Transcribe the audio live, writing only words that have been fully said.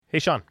Hey,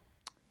 Sean.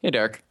 Hey,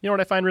 Derek. You know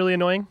what I find really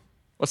annoying?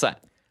 What's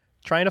that?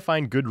 Trying to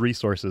find good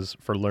resources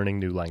for learning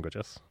new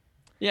languages.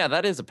 Yeah,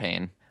 that is a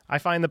pain. I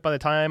find that by the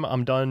time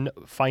I'm done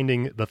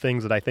finding the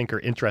things that I think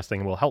are interesting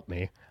and will help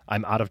me,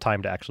 I'm out of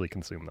time to actually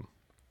consume them.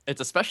 It's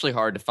especially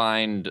hard to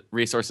find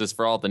resources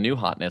for all the new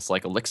hotness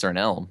like Elixir and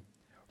Elm.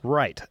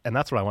 Right, and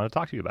that's what I want to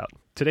talk to you about.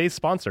 Today's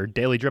sponsor,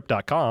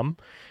 dailydrip.com.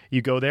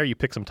 You go there, you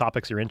pick some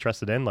topics you're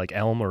interested in, like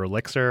Elm or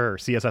Elixir or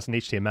CSS and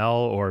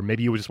HTML, or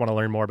maybe you just want to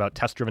learn more about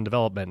test-driven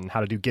development and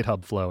how to do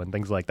GitHub flow and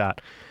things like that.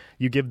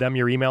 You give them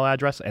your email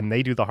address, and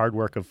they do the hard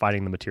work of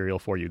finding the material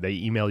for you. They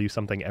email you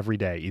something every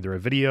day, either a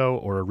video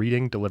or a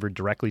reading delivered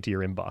directly to your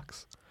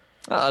inbox.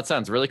 Oh, that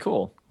sounds really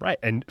cool. Right,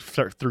 and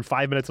through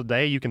 5 minutes a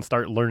day, you can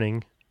start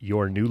learning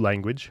your new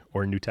language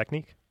or new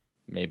technique.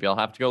 Maybe I'll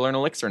have to go learn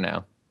Elixir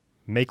now.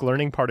 Make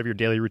learning part of your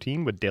daily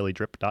routine with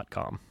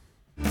dailydrip.com.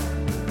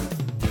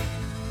 They're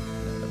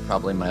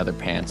probably in my other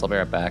pants. I'll be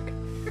right back.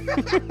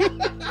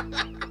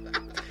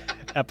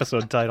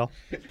 Episode title.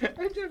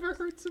 I've never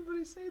heard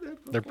somebody say that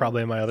before. They're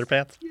probably in my other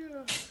pants.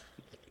 Yeah.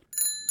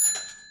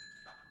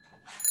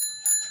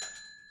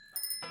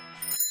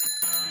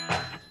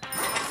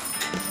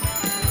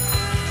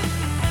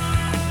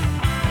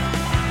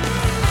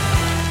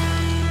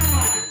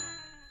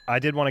 I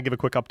did want to give a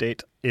quick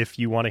update. If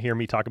you want to hear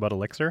me talk about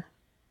Elixir,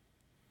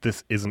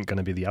 this isn't going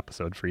to be the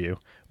episode for you.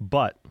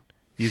 But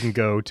you can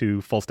go to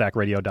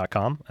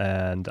fullstackradio.com,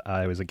 and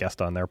I was a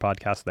guest on their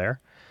podcast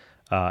there.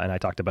 And I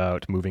talked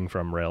about moving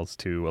from Rails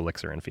to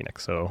Elixir in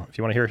Phoenix. So if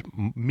you want to hear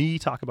me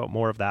talk about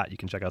more of that, you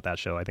can check out that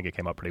show. I think it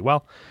came out pretty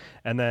well.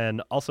 And then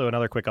also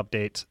another quick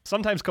update.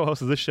 Sometimes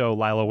co-host of this show,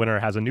 Lila Winner,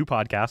 has a new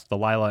podcast, The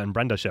Lila and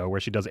Brenda Show,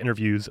 where she does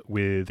interviews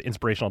with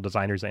inspirational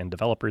designers and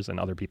developers and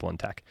other people in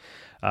tech.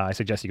 I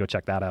suggest you go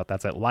check that out.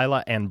 That's at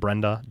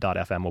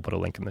lilaandbrenda.fm. We'll put a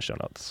link in the show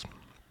notes.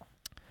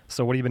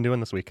 So what have you been doing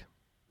this week?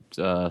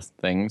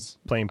 Things.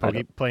 Playing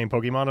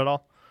Pokemon at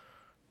all?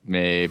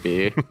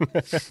 Maybe.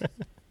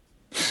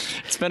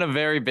 It's been a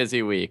very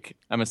busy week.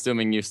 I'm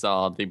assuming you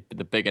saw the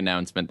big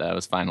announcement that I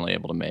was finally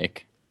able to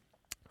make.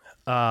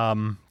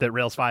 That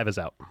Rails 5 is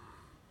out.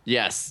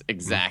 Yes,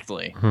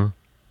 exactly.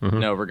 Mm-hmm.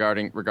 No,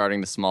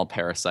 regarding the small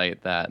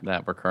parasite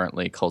that we're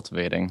currently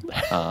cultivating.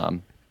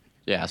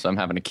 Yeah, so I'm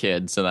having a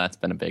kid, so that's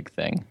been a big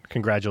thing.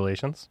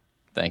 Congratulations.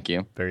 Thank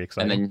you. Very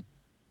exciting. And then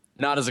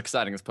not as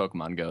exciting as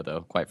Pokemon Go,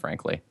 though, quite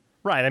frankly.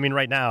 Right. I mean,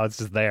 right now it's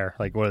just there.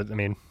 Like, what? I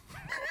mean...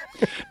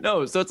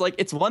 No, so it's like,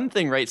 it's one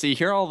thing, right? So you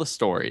hear all the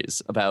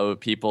stories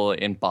about people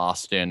in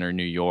Boston or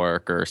New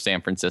York or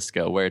San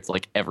Francisco where it's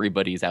like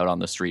everybody's out on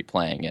the street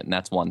playing it, and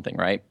that's one thing,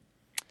 right?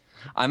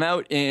 I'm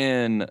out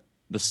in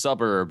the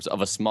suburbs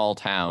of a small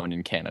town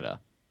in Canada.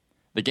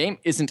 The game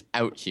isn't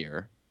out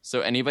here,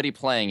 so anybody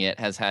playing it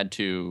has had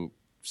to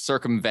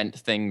circumvent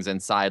things and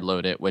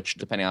sideload it, which,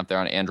 depending on if they're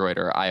on Android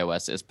or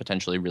iOS, is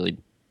potentially really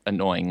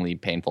annoyingly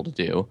painful to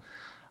do.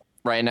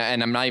 Right,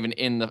 and I'm not even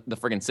in the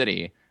friggin'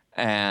 city.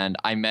 And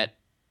I met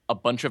a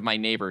bunch of my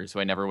neighbors who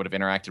I never would have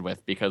interacted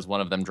with because one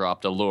of them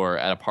dropped a lure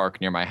at a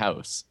park near my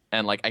house.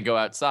 And like, I go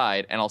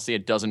outside and I'll see a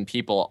dozen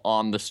people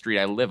on the street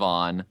I live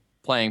on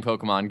playing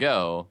Pokemon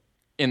Go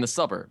in the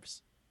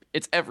suburbs.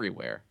 It's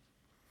everywhere.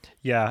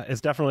 Yeah,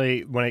 it's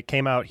definitely, when it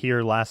came out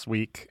here last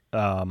week,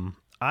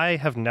 I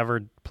have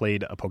never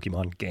played a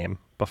Pokemon game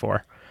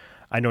before.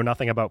 I know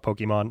nothing about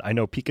Pokemon. I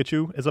know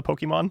Pikachu is a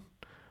Pokemon.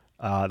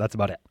 That's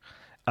about it.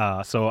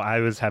 So I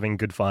was having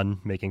good fun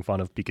making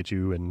fun of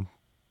Pikachu and,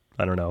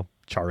 I don't know,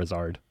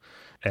 Charizard.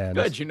 And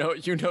good, you know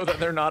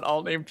that they're not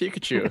all named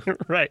Pikachu.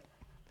 Right.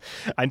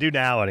 I do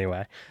now,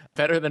 anyway.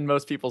 Better than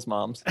most people's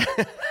moms.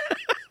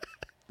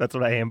 That's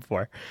what I aim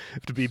for.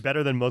 To be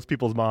better than most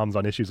people's moms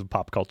on issues of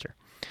pop culture.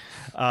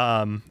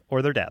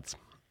 Or their dads.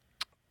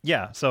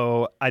 Yeah,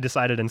 so I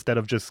decided instead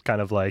of just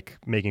kind of like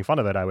making fun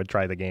of it, I would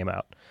try the game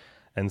out.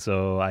 And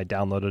so I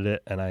downloaded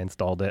it and I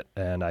installed it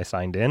and I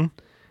signed in.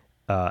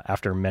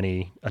 After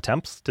many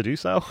attempts to do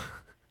so.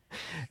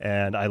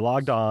 And I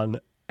logged on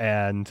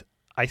and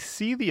I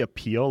see the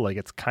appeal. Like,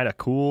 it's kind of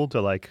cool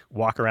to like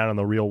walk around in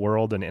the real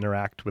world and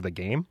interact with a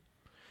game.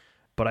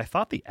 But I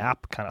thought the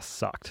app kind of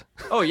sucked.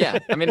 Oh, yeah.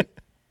 I mean,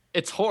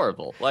 it's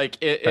horrible. Like,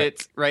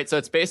 it's right. So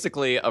it's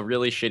basically a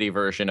really shitty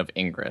version of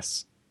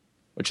Ingress,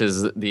 which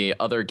is the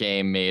other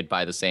game made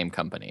by the same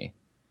company,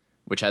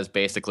 which has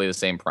basically the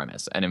same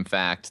premise. And in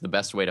fact, the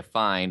best way to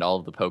find all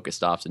of the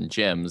Pokestops and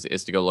gyms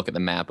is to go look at the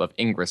map of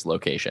Ingress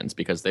locations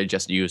because they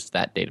just used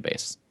that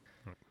database.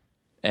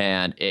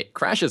 And it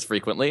crashes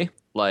frequently.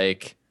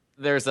 Like,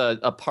 there's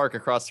a park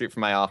across the street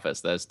from my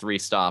office that has 3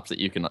 stops that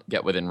you can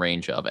get within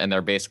range of, and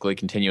they're basically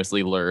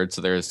continuously lured,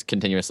 so there's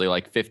continuously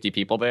like 50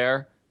 people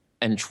there,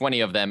 and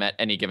 20 of them at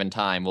any given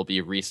time will be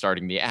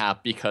restarting the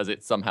app because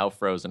it's somehow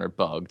frozen or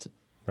bugged.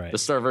 Right. The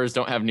servers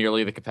don't have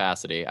nearly the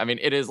capacity. I mean,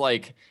 it is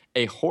like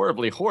a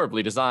horribly,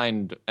 horribly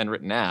designed and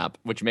written app,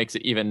 which makes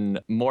it even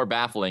more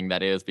baffling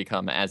that it has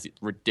become as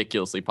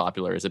ridiculously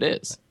popular as it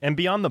is. And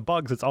beyond the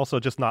bugs, it's also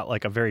just not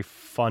like a very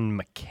fun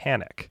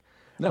mechanic.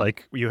 No.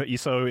 Like,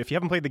 so if you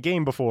haven't played the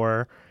game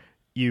before,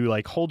 you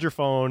like hold your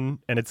phone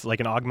and it's like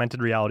an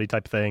augmented reality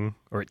type thing,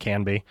 or it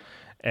can be.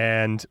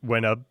 And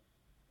when a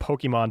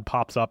Pokemon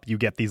pops up, you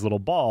get these little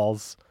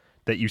balls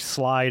that you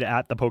slide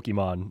at the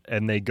Pokemon,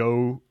 and they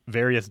go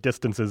various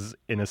distances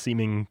in a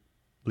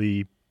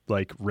seemingly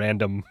like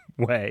random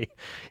way.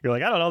 You're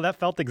like, I don't know, that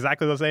felt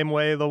exactly the same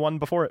way the one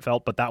before it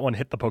felt, but that one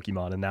hit the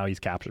Pokemon and now he's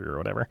captured or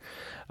whatever.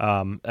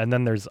 And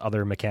then there's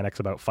other mechanics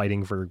about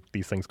fighting for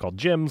these things called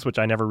gyms, which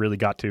I never really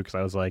got to because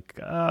I was like,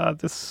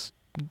 this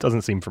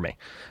doesn't seem for me.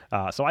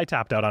 So I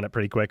tapped out on it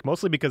pretty quick,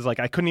 mostly because like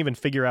I couldn't even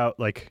figure out,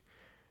 like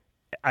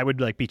I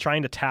would like be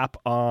trying to tap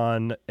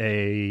on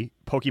a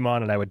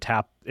Pokemon and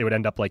it would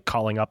end up like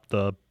calling up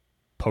the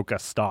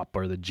Pokestop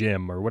or the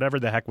gym or whatever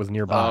the heck was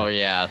nearby. Oh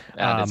yeah,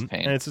 that is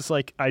pain. And it's just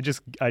like I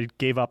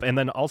gave up. And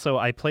then also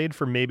I played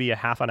for maybe a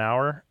half an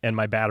hour and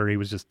my battery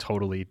was just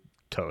totally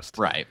toast.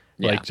 Right.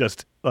 Like Yeah.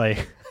 just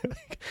like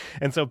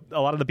and so a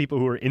lot of the people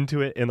who are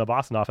into it in the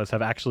Boston office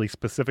have actually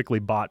specifically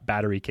bought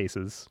battery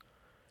cases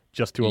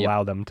just to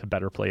allow them to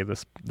better play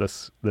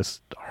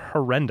this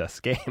horrendous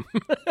game.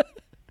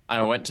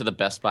 I went to the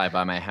Best Buy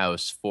by my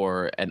house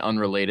for an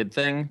unrelated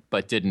thing,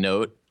 but did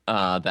note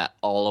that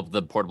all of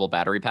the portable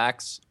battery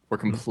packs were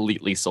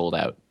completely sold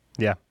out.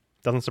 Yeah,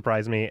 doesn't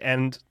surprise me.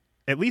 And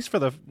at least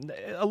for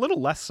a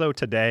little less so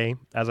today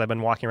as I've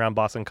been walking around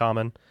Boston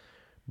Common,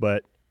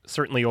 but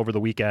certainly over the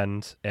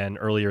weekend and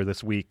earlier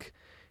this week,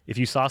 if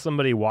you saw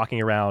somebody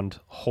walking around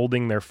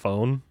holding their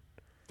phone,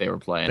 They were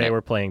playing they it.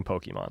 were playing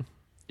Pokemon.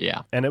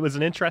 Yeah. And it was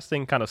an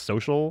interesting kind of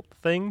social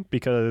thing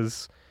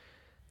because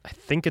I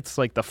think it's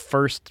like the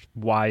first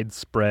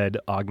widespread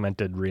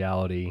augmented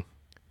reality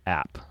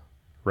app,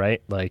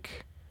 right?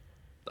 Like,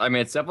 I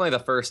mean, it's definitely the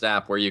first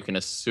app where you can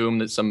assume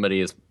that somebody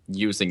is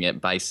using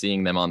it by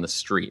seeing them on the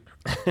street.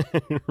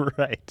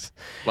 right.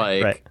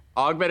 Like, Right.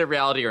 augmented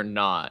reality or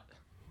not.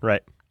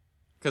 Right.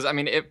 Because, I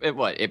mean,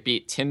 it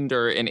beat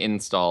Tinder in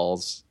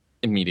installs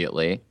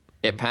immediately.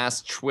 It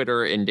passed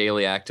Twitter in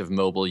daily active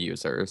mobile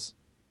users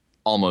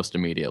almost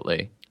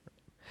immediately.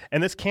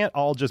 And this can't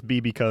all just be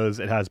because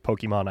it has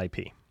Pokemon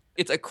IP.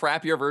 It's a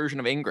crappier version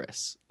of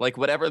Ingress. Like,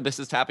 whatever this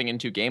is tapping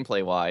into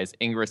gameplay-wise,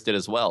 Ingress did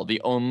as well.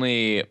 The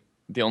only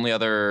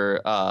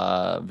other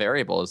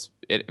variable is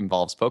it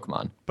involves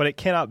Pokemon. But it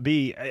cannot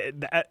be.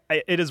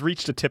 It has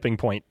reached a tipping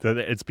point that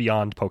it's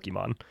beyond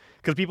Pokemon.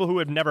 Because people who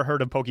have never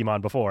heard of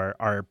Pokemon before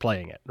are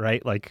playing it,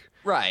 right? Like,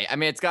 Right. I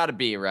mean, it's got to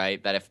be,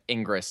 right, that if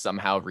Ingress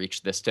somehow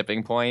reached this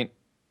tipping point,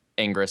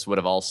 Ingress would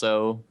have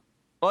also...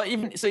 Well,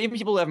 even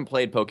people who haven't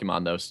played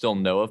Pokemon, though, still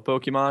know of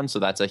Pokemon, so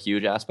that's a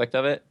huge aspect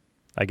of it.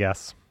 I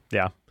guess.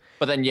 Yeah.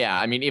 But then, yeah,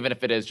 I mean, even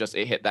if it is just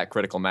it hit that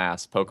critical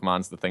mass,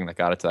 Pokemon's the thing that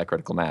got it to that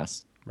critical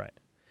mass. Right.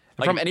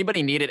 Like, if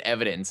anybody needed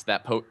evidence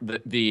that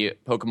the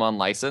Pokemon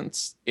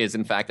license is,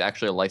 in fact,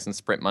 actually a license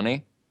to print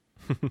money,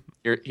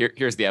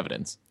 here's the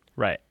evidence.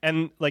 Right.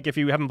 And like if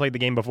you haven't played the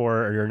game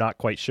before or you're not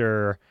quite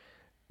sure,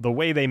 the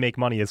way they make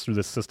money is through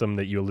this system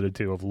that you alluded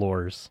to of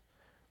lures,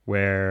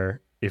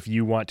 where if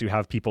you want to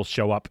have people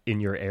show up in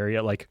your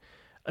area, like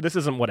this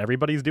isn't what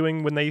everybody's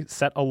doing when they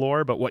set a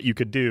lure, but what you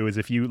could do is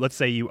if you, let's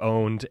say you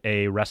owned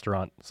a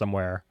restaurant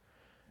somewhere,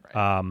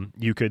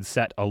 you could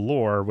set a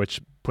lure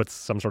which puts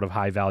some sort of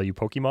high value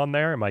Pokemon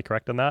there. Am I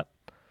correct on that?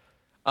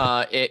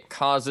 It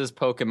causes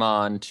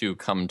Pokemon to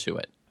come to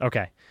it.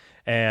 Okay.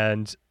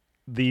 And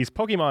these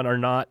Pokemon are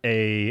not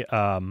the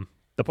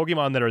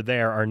Pokemon that are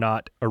there are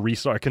not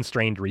a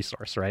constrained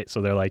resource, right?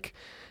 So they're like,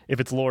 if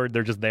it's lured,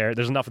 they're just there.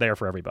 There's enough there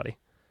for everybody.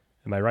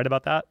 Am I right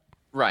about that?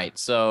 Right.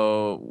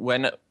 So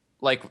when,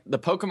 like, the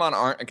Pokemon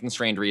aren't a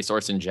constrained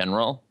resource in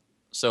general.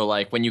 So,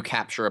 like, when you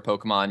capture a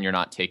Pokemon, you're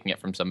not taking it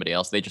from somebody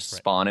else. They just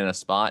spawn in a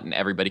spot, and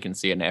everybody can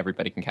see it, and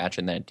everybody can catch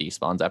it, and then it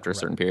despawns after a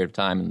certain period of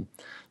time. And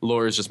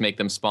lures just make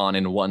them spawn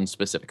in one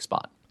specific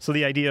spot. So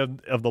the idea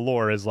of the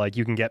lure is, like,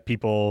 you can get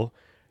people,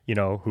 you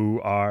know,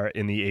 who are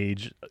in the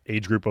age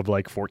group of,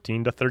 like,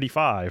 14 to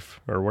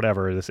 35 or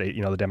whatever the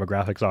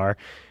demographics are,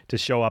 to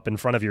show up in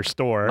front of your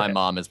store. My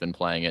mom has been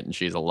playing it, and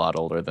she's a lot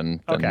older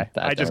than that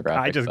I just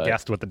demographic,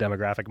 guessed what the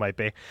demographic might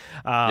be.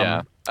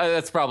 Yeah,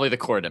 that's probably the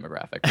core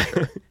demographic.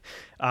 For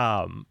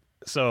sure.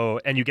 So,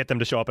 and you get them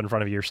to show up in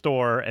front of your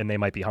store, and they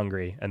might be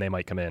hungry, and they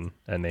might come in,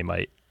 and they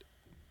might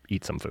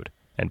eat some food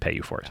and pay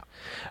you for it.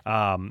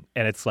 And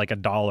it's like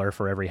 $1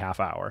 for every half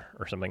hour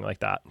or something like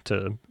that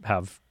to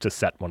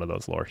set one of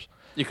those lures.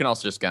 You can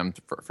also just get them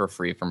for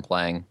free from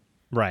playing.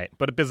 Right,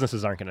 but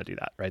businesses aren't going to do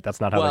that, right?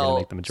 That's not how they're going to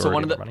make the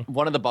majority of their money.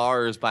 One of the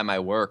bars by my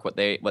work, what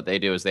they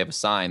do is they have a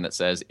sign that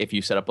says, if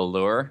you set up a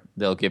lure,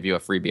 they'll give you a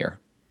free beer.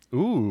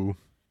 Ooh,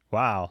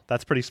 wow,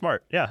 that's pretty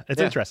smart. Yeah,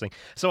 it's interesting.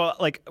 So,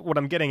 like, what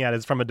I'm getting at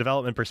is from a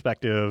development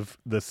perspective,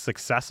 the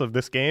success of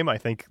this game, I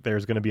think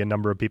there's going to be a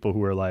number of people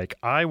who are like,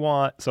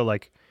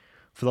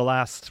 for the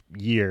last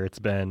year, it's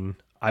been,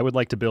 I would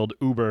like to build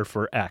Uber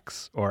for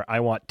X, or I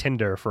want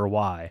Tinder for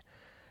Y.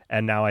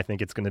 And now I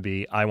think it's going to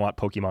be, I want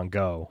Pokemon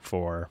Go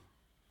for,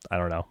 I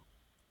don't know.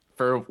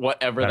 For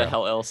whatever the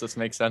hell else this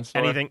makes sense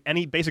for.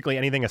 Basically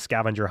anything a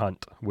scavenger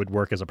hunt would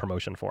work as a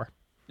promotion for.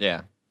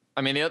 Yeah.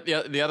 I mean,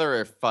 the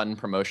other fun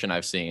promotion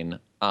I've seen,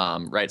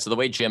 right, so the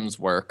way gyms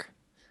work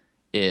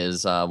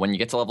is when you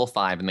get to level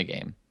 5 in the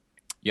game,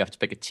 you have to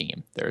pick a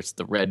team. There's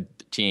the red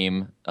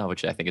team,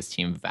 which I think is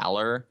Team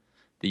Valor,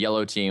 the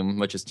yellow team,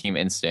 which is Team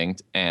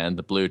Instinct, and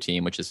the blue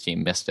team, which is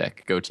Team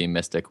Mystic. Go Team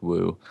Mystic,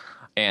 woo.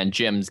 And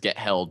gyms get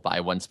held by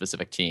one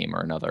specific team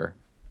or another.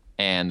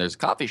 And there's a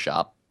coffee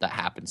shop that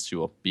happens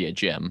to be a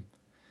gym.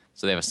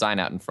 So they have a sign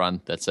out in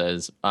front that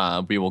says,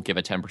 we will give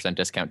a 10%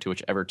 discount to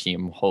whichever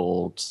team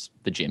holds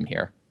the gym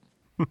here.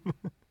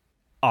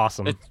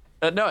 Awesome.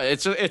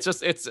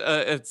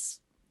 It's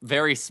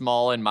very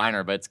small and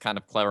minor, but it's kind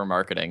of clever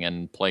marketing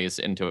and plays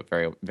into it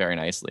very, very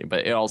nicely.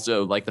 But it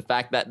also, like, the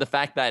fact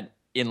that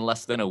in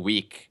less than a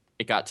week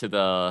it got to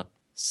the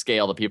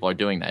scale that people are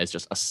doing that is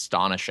just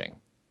astonishing.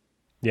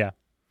 Yeah.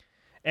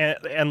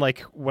 And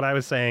like what I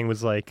was saying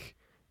was, like,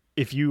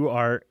 if you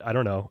are, I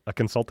don't know, a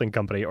consulting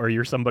company, or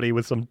you're somebody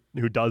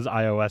who does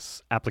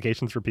iOS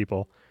applications for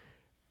people,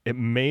 it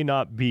may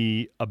not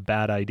be a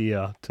bad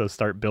idea to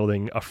start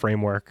building a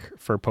framework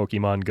for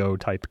Pokemon Go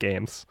type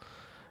games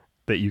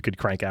that you could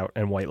crank out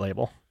and white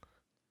label.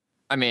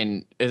 I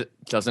mean,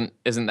 isn't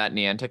that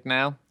Niantic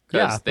now?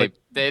 Yeah,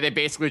 they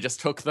basically just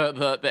took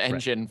the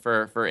engine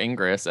for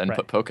Ingress and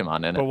put Pokemon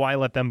in it. But why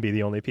let them be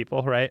the only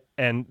people, right?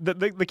 And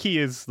the key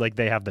is, like,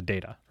 they have the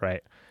data,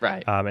 right?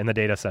 Right. And the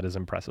data set is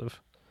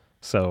impressive.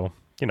 So,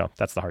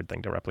 that's the hard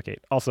thing to replicate.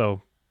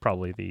 Also,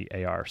 probably the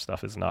AR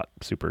stuff is not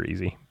super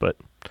easy, but...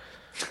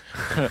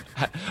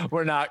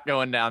 We're not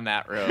going down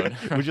that road.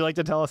 Would you like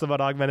to tell us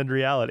about augmented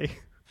reality?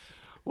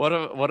 One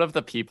of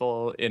the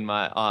people in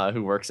my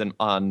who works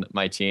on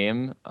my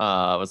team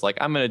was like,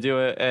 I'm going to do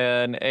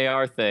an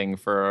AR thing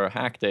for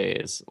Hack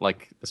Days.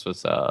 Like, this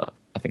was I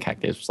think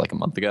Hack Days was like a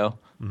month ago.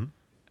 Mm-hmm.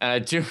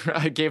 And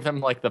I gave them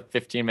like the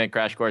 15-minute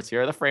crash course.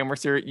 Here are the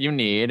frameworks you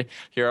need.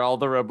 Here are all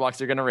the roadblocks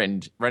you're going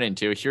to run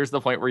into. Here's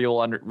the point where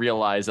you'll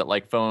realize that,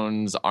 like,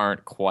 phones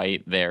aren't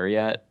quite there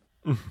yet.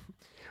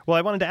 Well,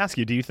 I wanted to ask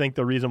you, do you think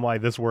the reason why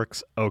this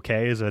works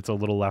okay is that it's a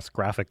little less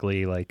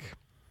graphically, like,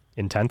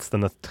 intense than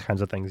the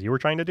kinds of things you were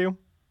trying to do?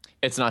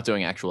 It's not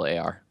doing actual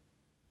AR.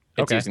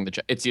 It's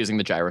using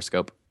the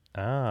gyroscope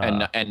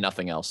and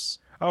nothing else.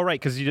 Oh, right,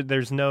 because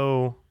there's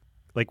no,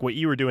 like, what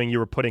you were doing, you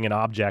were putting an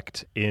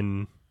object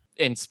in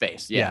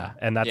space. Yeah,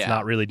 and that's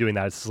not really doing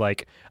that. It's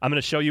like, I'm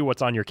going to show you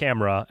what's on your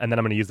camera, and then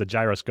I'm going to use the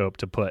gyroscope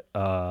to put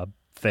a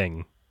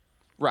thing.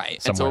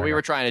 Right. And so what we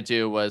were trying to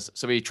do was,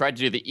 we tried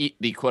to do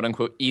the quote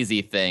unquote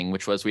easy thing,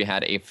 which was we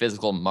had a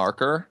physical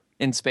marker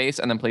in space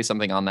and then place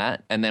something on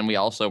that. And then we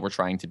also were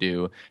trying to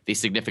do the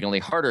significantly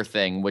harder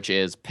thing, which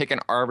is pick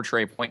an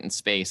arbitrary point in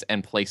space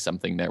and place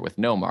something there with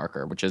no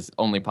marker, which is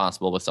only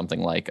possible with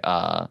something like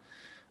the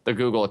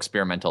Google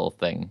experimental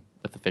thing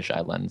with the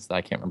fisheye lens that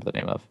I can't remember the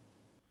name of.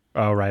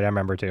 Oh, right. I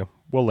remember too.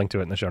 We'll link to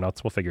it in the show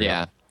notes. We'll figure it out.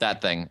 Yeah,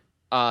 that thing.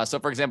 So,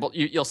 for example,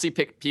 you'll see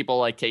people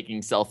like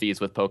taking selfies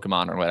with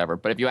Pokemon or whatever.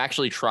 But if you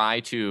actually try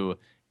to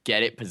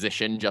get it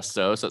positioned just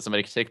so that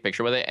somebody can take a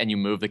picture with it, and you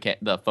move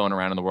the phone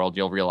around in the world,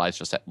 you'll realize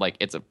just like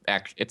it's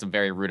a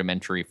very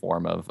rudimentary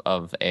form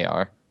of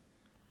AR.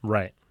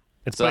 Right.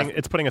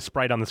 It's putting a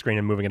sprite on the screen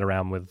and moving it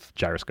around with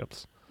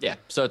gyroscopes. Yeah.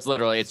 So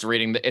it's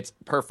reading it's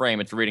per frame.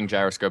 It's reading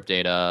gyroscope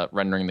data,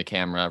 rendering the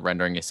camera,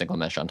 rendering a single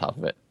mesh on top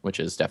of it, which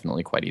is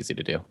definitely quite easy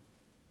to do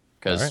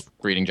because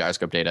reading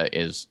gyroscope data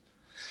is.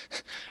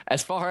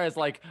 As far as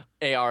like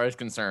AR is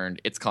concerned,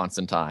 it's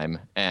constant time,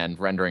 and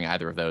rendering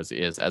either of those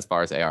is, as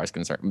far as AR is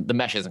concerned, the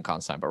mesh isn't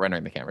constant time, but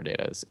rendering the camera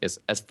data is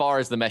as far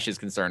as the mesh is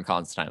concerned,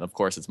 constant time. Of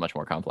course, it's much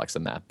more complex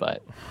than that,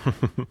 but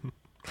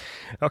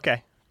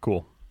okay,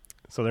 cool.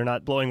 So they're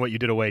not blowing what you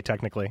did away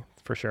technically,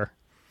 for sure.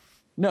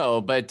 No,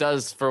 but it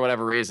does for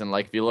whatever reason.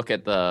 Like if you look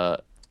at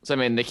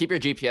they keep your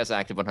GPS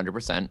active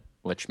 100%,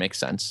 which makes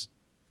sense,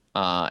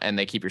 and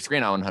they keep your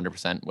screen on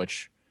 100%,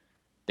 which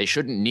they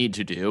shouldn't need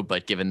to do,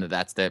 but given that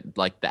that's the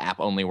app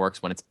only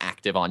works when it's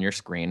active on your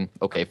screen,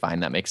 okay, fine,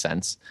 that makes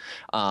sense.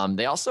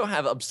 They also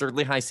have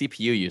absurdly high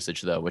CPU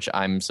usage, though, which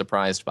I'm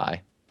surprised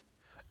by.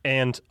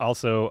 And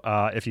also,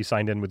 if you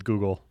signed in with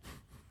Google.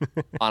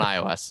 On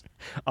iOS.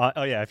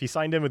 If you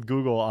signed in with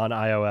Google on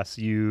iOS,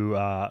 you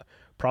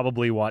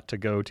probably want to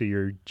go to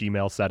your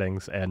Gmail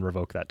settings and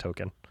revoke that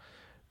token.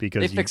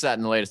 Because they fixed that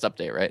in the latest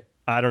update, right?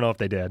 I don't know if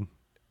they did.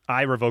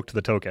 I revoked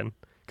the token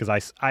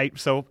because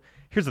so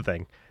here's the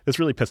thing. This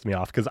really pissed me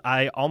off because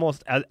I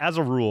almost, as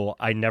a rule,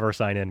 I never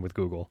sign in with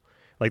Google.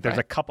 Like there's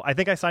a couple, I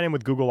think I sign in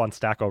with Google on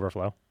Stack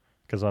Overflow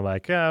because I'm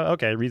like, yeah,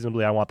 okay,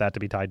 reasonably I want that to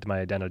be tied to my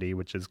identity,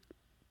 which is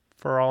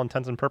for all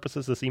intents and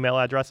purposes this email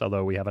address,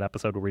 although we have an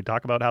episode where we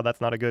talk about how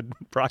that's not a good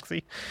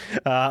proxy.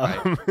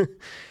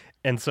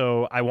 And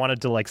so I wanted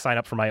to like sign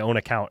up for my own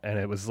account, and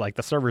it was like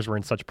the servers were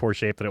in such poor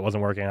shape that it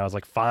wasn't working. I was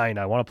like, fine,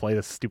 I want to play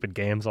this stupid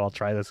game, so I'll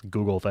try this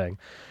Google thing.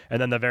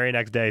 And then the very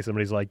next day,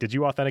 somebody's like, did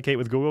you authenticate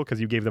with Google? Because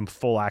you gave them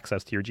full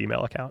access to your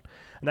Gmail account.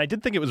 And I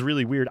did think it was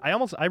really weird. I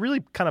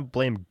really kind of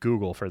blame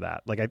Google for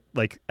that.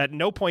 Like at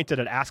no point did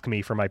it ask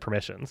me for my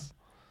permissions.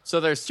 So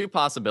there's two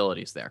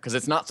possibilities there, because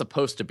it's not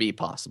supposed to be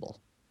possible,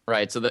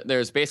 right? So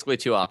there's basically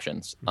two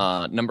options.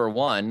 Number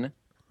one,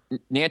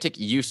 Niantic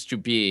used to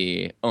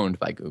be owned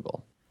by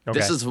Google. Okay.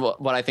 This is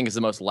what I think is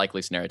the most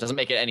likely scenario. It doesn't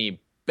make it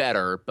any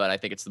better, but I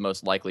think it's the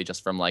most likely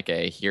just from like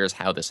a here's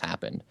how this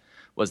happened,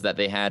 was that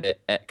they had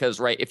it because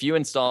right, if you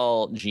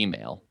install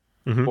Gmail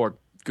or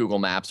Google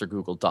Maps or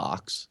Google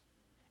Docs,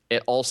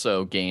 it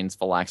also gains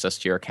full access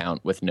to your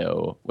account with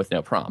no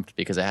prompt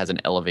because it has an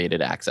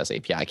elevated access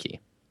API key.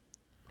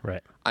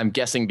 Right. I'm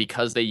guessing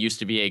because they used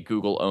to be a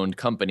Google-owned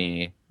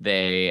company,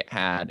 they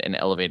had an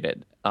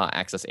elevated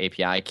access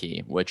API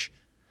key, which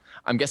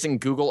I'm guessing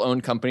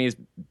Google-owned companies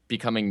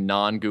becoming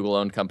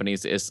non-Google-owned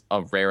companies is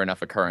a rare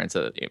enough occurrence.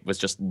 It was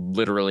just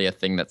literally a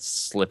thing that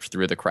slipped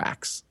through the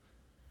cracks.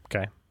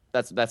 Okay.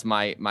 That's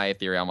my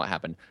theory on what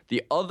happened.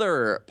 The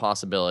other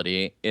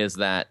possibility is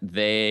that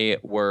they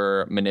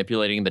were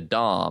manipulating the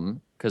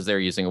DOM because they're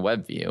using a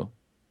web view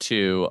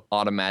to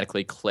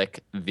automatically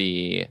click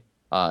the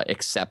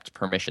accept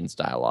permissions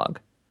dialog,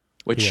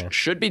 which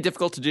should be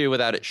difficult to do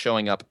without it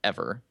showing up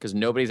ever, because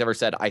nobody's ever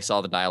said, I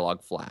saw the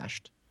dialog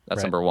flashed.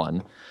 That's number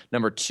one.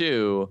 Number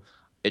two,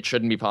 it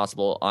shouldn't be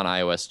possible on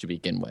iOS to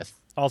begin with.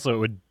 Also, it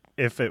would,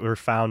 if it were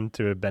found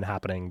to have been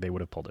happening, they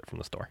would have pulled it from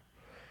the store.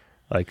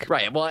 Like,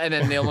 right. Well, and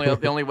then the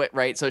only way,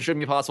 right. So it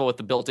shouldn't be possible with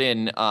the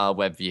built-in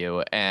web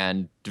view,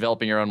 and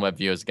developing your own web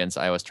view is against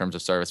iOS terms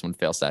of service when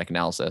fail static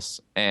analysis.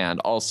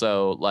 And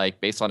also, like,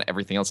 based on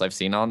everything else I've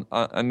seen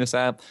on this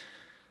app,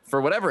 for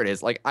whatever it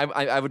is, like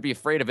I would be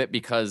afraid of it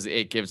because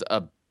it gives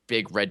a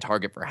big red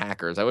target for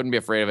hackers. I wouldn't be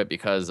afraid of it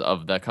because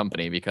of the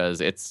company,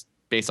 because it's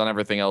based on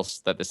everything else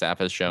that this app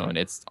has shown.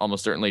 It's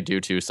almost certainly due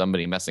to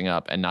somebody messing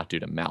up and not due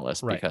to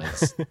malice, right.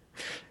 Because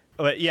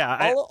but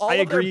yeah, all I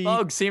of agree. their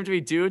bugs seem to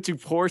be due to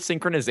poor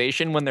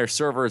synchronization when their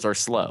servers are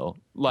slow.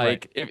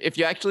 Like, right. if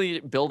you actually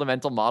build a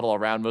mental model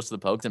around most of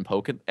the pokes and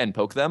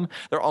poke them,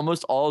 they're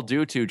almost all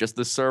due to just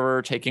the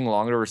server taking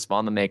longer to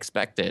respond than they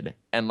expected.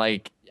 And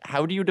like,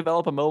 how do you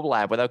develop a mobile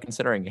app without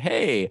considering,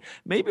 hey,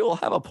 maybe we'll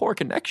have a poor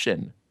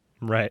connection?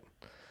 Right.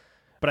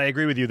 But I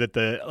agree with you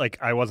that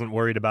I wasn't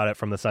worried about it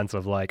from the sense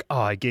of like,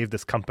 oh, I gave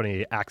this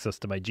company access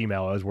to my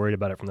Gmail. I was worried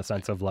about it from the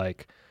sense of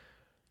like,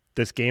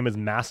 this game is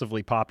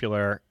massively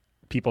popular.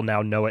 People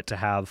now know it to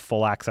have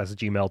full access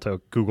Gmail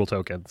to Google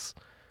tokens.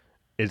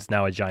 It's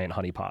now a giant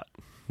honeypot.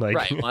 Like,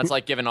 right. Well, it's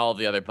like, given all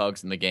the other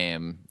bugs in the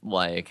game,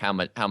 like how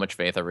much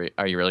faith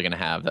are you really going to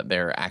have that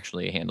they're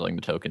actually handling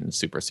the tokens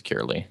super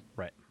securely?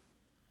 Right.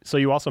 So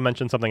you also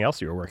mentioned something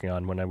else you were working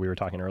on when we were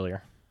talking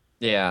earlier.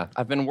 Yeah,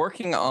 I've been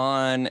working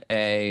on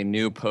a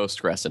new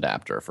Postgres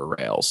adapter for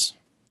Rails.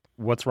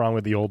 What's wrong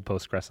with the old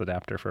Postgres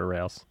adapter for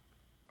Rails?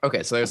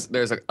 Okay, so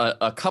there's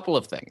a couple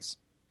of things.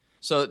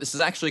 So this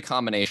is actually a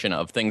combination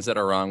of things that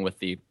are wrong with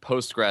the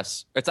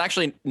Postgres. It's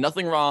actually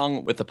nothing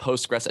wrong with the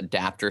Postgres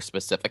adapter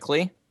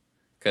specifically,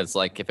 because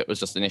like if it was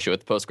just an issue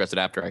with the Postgres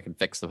adapter, I could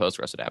fix the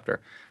Postgres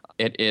adapter.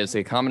 It is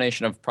a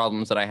combination of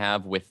problems that I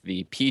have with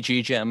the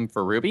PGGem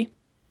for Ruby.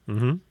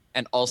 Mm-hmm.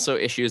 And also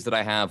issues that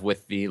I have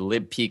with the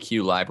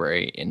libpq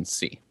library in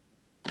C.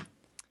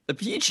 The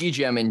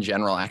PGGem in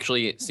general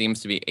actually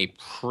seems to be a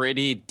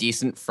pretty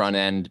decent front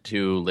end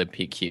to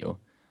libpq.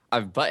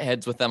 I've butt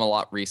heads with them a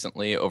lot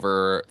recently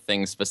over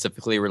things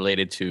specifically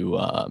related to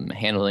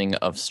handling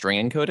of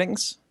string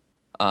encodings,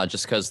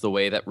 just because the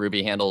way that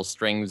Ruby handles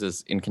strings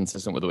is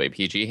inconsistent with the way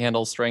PG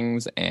handles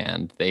strings,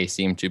 and they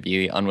seem to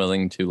be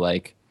unwilling to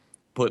like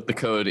put the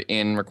code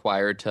in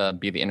required to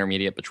be the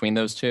intermediate between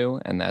those two,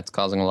 and that's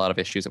causing a lot of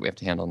issues that we have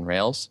to handle in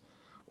Rails,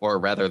 or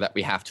rather that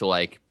we have to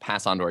like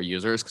pass on to our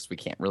users because we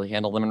can't really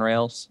handle them in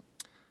Rails.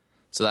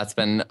 So that's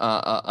been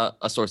a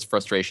source of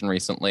frustration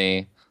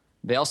recently.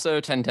 They also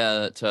tend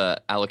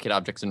to allocate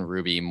objects in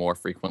Ruby more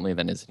frequently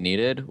than is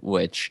needed,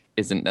 which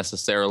isn't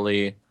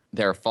necessarily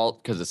their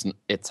fault because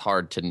it's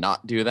hard to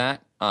not do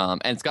that.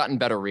 And it's gotten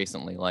better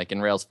recently. Like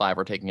in Rails 5,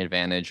 we're taking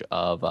advantage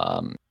of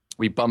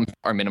we bumped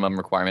our minimum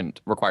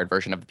required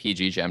version of the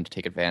PGGem to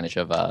take advantage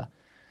of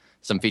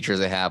some features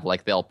they have,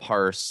 like they'll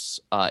parse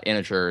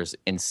integers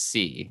in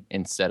C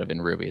instead of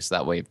in Ruby, so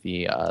that way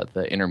the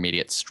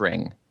intermediate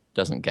string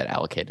doesn't get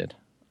allocated.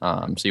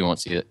 So you won't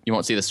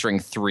see the string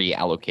 3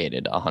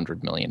 allocated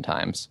 100 million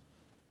times.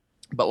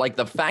 But like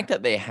the fact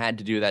that they had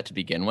to do that to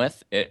begin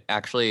with, it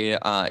actually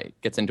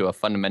gets into a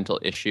fundamental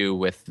issue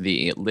with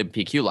the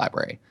libpq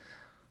library.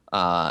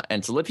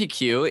 And so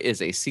libpq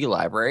is a C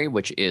library,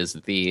 which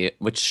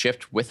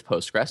shipped with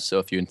Postgres. So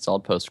if you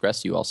installed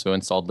Postgres, you also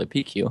installed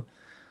libpq.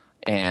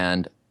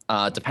 And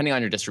depending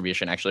on your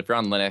distribution, actually, if you're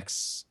on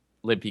Linux,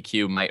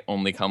 libpq might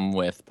only come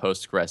with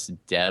Postgres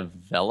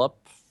develop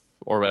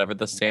or whatever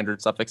the standard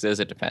suffix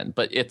is. It depends.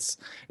 But it's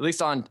at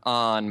least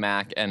on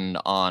Mac and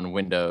on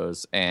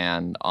Windows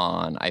and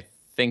on, I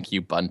think,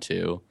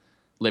 Ubuntu,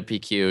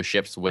 libpq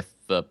ships with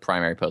the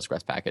primary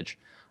Postgres package.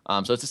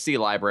 So it's a C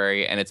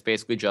library, and it's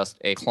basically just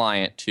a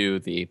client to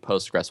the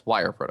Postgres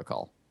wire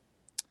protocol.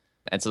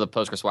 And so the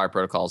Postgres wire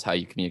protocol is how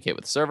you communicate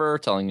with the server,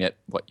 telling it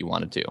what you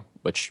want to do,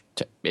 which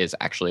is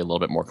actually a little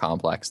bit more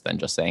complex than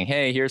just saying,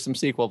 hey, here's some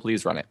SQL,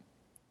 please run it.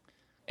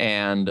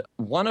 And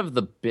one of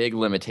the big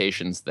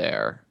limitations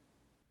there,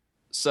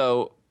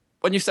 so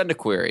when you send a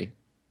query,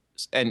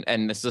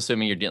 and this is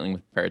assuming you're dealing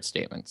with paired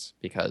statements,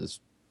 because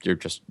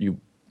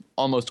you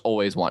almost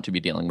always want to be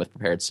dealing with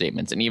prepared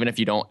statements. And even if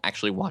you don't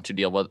actually want to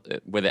deal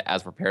with it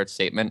as a prepared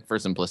statement, for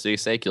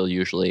simplicity's sake, you'll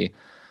usually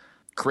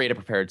create a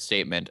prepared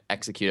statement,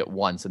 execute it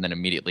once, and then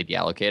immediately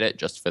deallocate it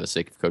just for the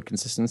sake of code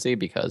consistency,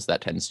 because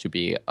that tends to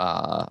be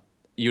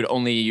you'd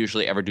only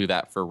usually ever do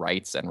that for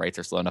writes, and writes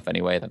are slow enough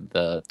anyway that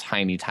the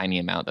tiny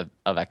amount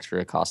of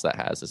extra cost that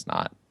has is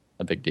not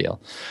a big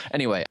deal.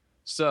 Anyway,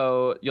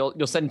 so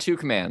you'll send two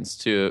commands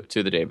to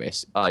the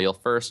database. You'll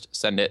first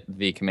send it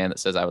the command that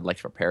says I would like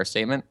to prepare a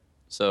statement.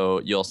 So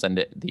you'll send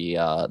it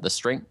the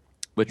string,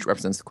 which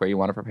represents the query you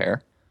want to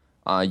prepare.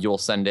 You'll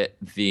send it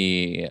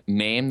the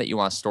name that you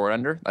want to store it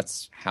under.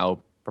 That's how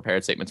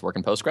prepared statements work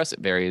in Postgres. It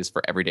varies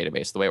for every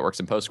database. The way it works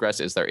in Postgres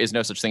is there is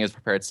no such thing as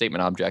prepared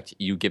statement object.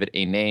 You give it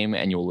a name,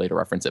 and you will later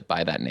reference it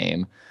by that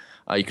name.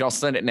 You can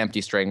also send it an empty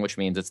string, which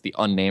means it's the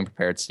unnamed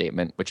prepared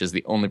statement, which is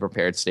the only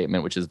prepared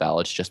statement which is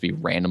valid to just be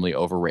randomly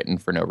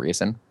overwritten for no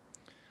reason.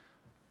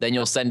 Then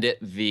you'll send it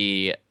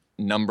the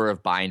number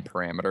of bind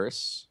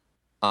parameters.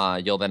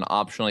 You'll then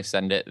optionally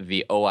send it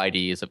the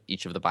OIDs of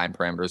each of the bind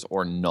parameters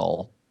or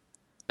null.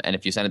 And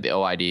if you send it the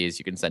OIDs,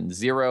 you can send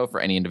 0 for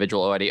any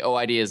individual OID.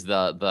 OID is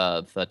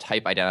the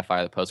type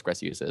identifier that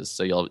Postgres uses.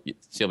 So you'll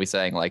be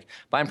saying like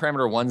bind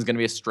parameter 1 is going to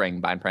be a string,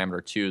 bind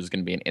parameter 2 is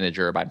going to be an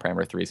integer, bind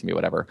parameter 3 is going to be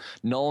whatever.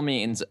 Null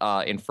means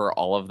infer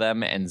all of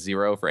them, and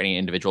 0 for any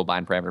individual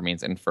bind parameter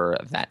means infer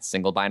that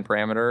single bind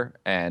parameter.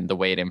 And the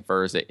way it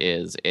infers it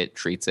is it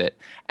treats it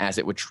as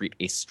it would treat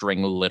a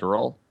string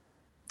literal,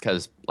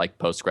 because like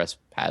Postgres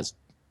has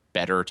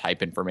better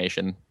type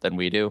information than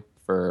we do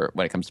for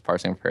when it comes to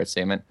parsing a prepared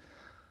statement.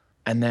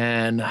 And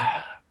then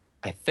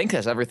I think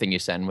that's everything you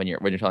send when you're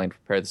telling to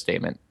prepare the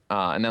statement.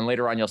 And then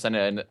later on, you'll send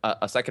in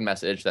a second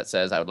message that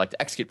says, I would like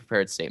to execute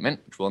prepared statement,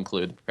 which will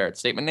include the prepared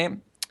statement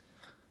name,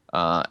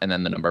 and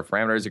then the number of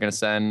parameters you're going to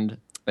send. And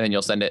then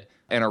you'll send it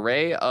an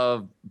array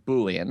of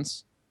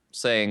Booleans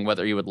saying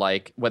whether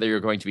you're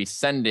going to be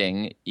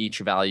sending each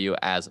value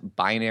as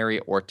binary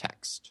or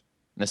text.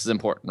 And this is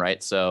important,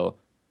 right? So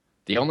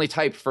the only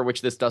type for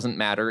which this doesn't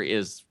matter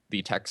is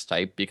the text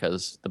type,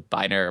 because the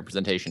binary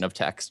representation of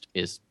text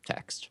is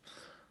text,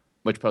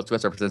 which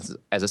Postgres represents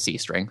as a C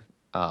string,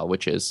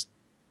 which is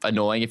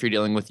annoying if you're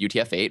dealing with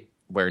UTF-8,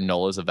 where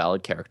null is a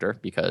valid character,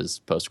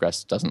 because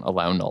Postgres doesn't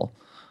allow null,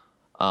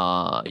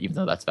 even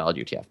though that's valid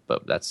UTF,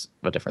 but that's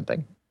a different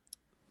thing.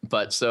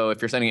 But so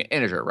if you're sending an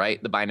integer,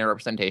 right, the binary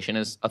representation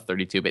is a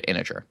 32-bit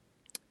integer.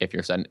 If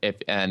you send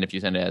it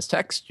as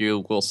text,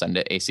 you will send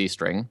it a C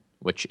string,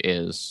 which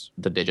is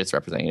the digits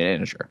representing an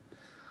integer.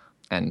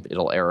 And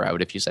it'll error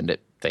out if you send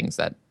it things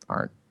that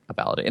aren't a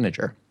valid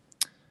integer.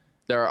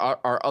 There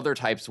are other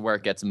types where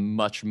it gets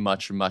much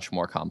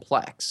more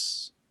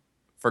complex.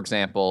 For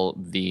example,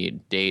 the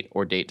date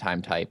or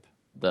datetime type.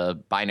 The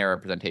binary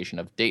representation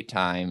of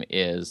datetime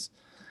is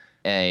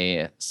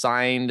a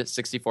signed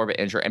 64-bit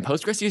integer. And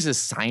Postgres uses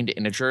signed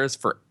integers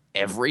for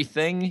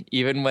everything,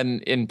 even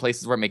when in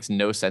places where it makes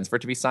no sense for it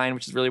to be signed,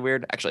 which is really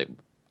weird. Actually,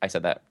 I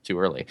said that too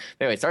early.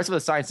 Anyway, it starts with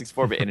a signed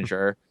 64-bit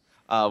integer,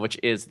 which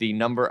is the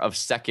number of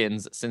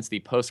seconds since the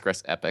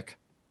Postgres epoch.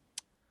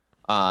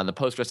 The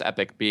Postgres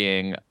epoch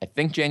being, I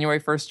think, January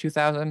 1st,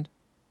 2000.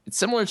 It's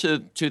similar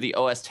to the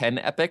OS 10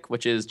 epoch,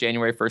 which is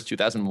January 1st,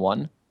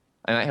 2001.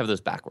 I might have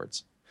those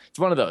backwards. It's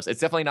one of those. It's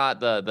definitely not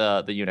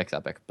the Unix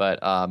epoch. But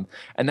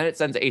and then it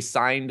sends a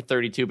signed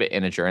 32-bit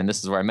integer, and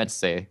this is where I meant to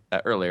say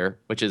that earlier,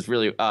 which is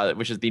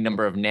the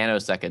number of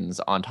nanoseconds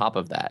on top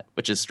of that,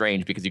 which is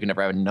strange because you can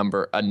never have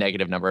a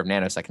negative number of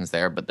nanoseconds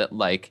there. But that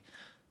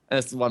and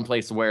it's one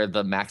place where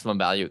the maximum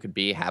value it could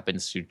be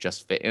happens to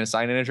just fit in a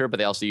signed integer, but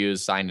they also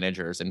use signed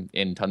integers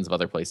in tons of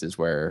other places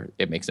where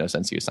it makes no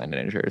sense to use signed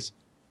integers,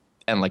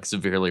 and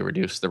severely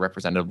reduce the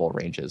representable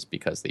ranges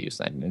because they use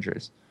signed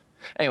integers.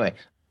 Anyway,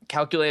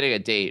 calculating a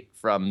date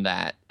from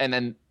that, and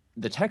then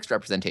the text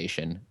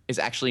representation is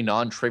actually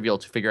non-trivial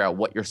to figure out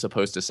what you're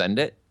supposed to send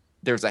it.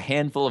 There's a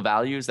handful of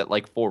values that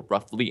for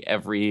roughly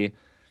every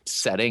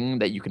setting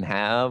that you can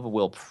have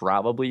will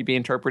probably be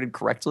interpreted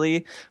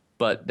correctly.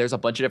 But there's a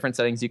bunch of different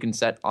settings you can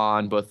set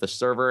on both the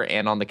server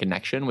and on the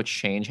connection, which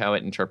change how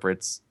it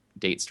interprets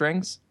date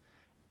strings.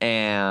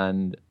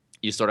 And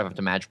you sort of have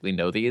to magically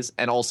know these.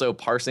 And also,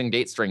 parsing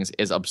date strings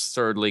is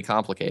absurdly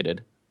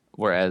complicated,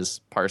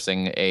 whereas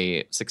parsing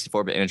a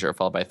 64-bit integer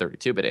followed by a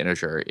 32-bit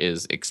integer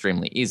is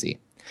extremely easy.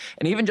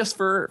 And even just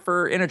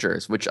for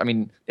integers, which, I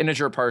mean,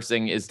 integer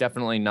parsing is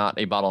definitely not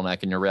a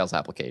bottleneck in your Rails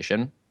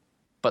application.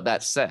 But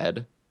that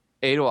said,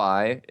 A to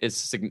I,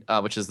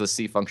 which is the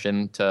C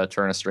function to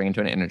turn a string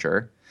into an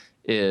integer,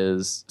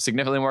 is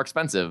significantly more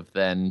expensive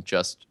than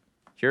just,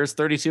 here's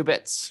 32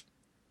 bits.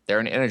 They're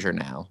an integer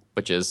now,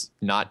 which is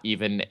not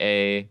even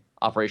a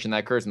operation that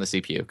occurs in the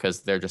CPU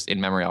because they're just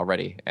in memory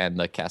already, and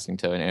the casting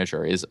to an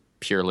integer is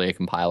purely a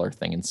compiler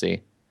thing in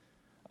C,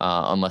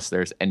 unless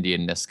there's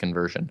endianness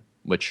conversion,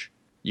 which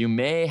you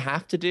may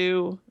have to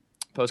do.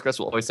 Postgres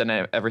will always send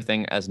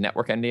everything as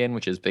network endian,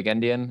 which is big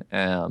endian.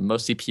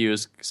 Most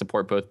CPUs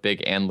support both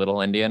big and little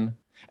endian.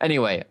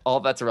 Anyway, all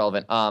of that's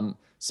irrelevant.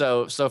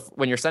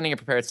 When you're sending a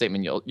prepared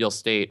statement, you'll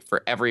state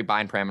for every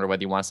bind parameter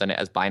whether you want to send it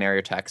as binary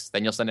or text.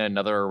 Then you'll send in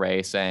another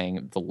array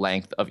saying the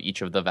length of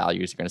each of the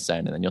values you're going to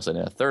send, and then you'll send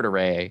in a third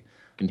array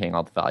containing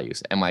all the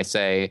values. And when I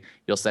say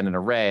you'll send an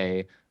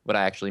array, what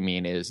I actually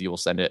mean is you will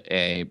send it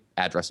a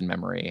address in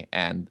memory,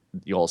 and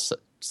you'll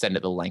send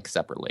it the length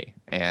separately.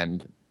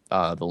 And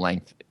the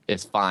length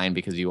is fine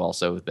because you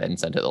also then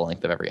send it the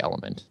length of every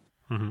element.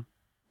 Mm-hmm.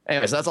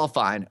 Anyways, that's all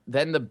fine.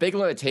 Then the big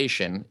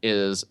limitation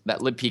is that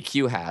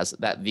libpq has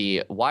that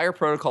the wire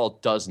protocol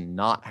does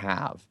not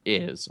have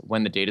is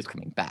when the data is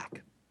coming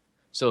back.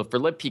 So for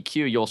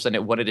libpq, you'll send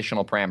it one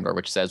additional parameter,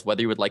 which says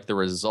whether you would like the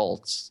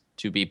results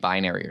to be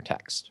binary or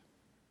text.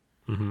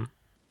 Mm-hmm.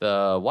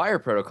 The wire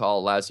protocol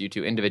allows you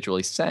to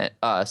individually say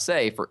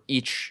for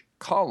each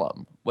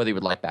column whether you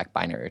would like back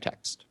binary or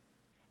text.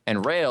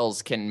 And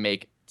Rails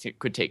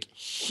could take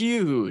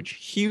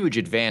huge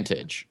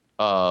advantage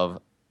of,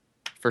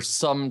 for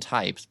some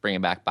types, bringing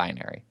back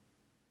binary.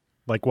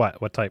 Like what?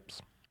 What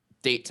types?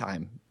 Date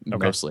time,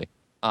 Okay. mostly.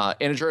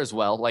 Integer as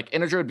well. Like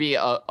integer would be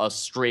a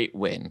straight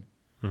win.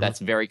 Mm-hmm. That's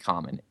very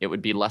common. It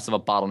would be less of a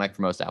bottleneck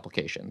for most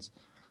applications.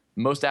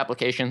 Most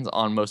applications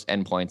on most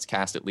endpoints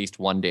cast at least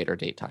one date or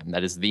date time.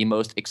 That is the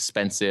most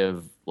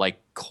expensive,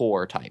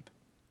 core type.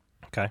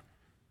 Okay.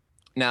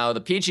 Now,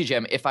 the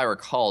PGGEM, if I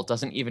recall,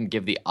 doesn't even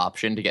give the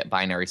option to get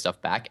binary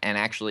stuff back. And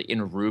actually,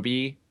 in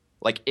Ruby,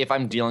 if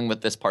I'm dealing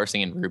with this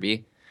parsing in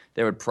Ruby,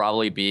 there would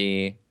probably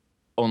be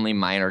only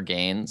minor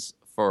gains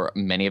for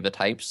many of the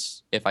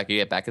types if I could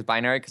get back as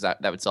binary, because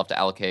that would still have to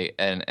allocate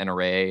an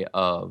array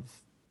of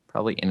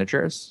probably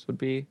integers would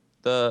be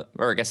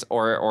or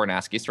an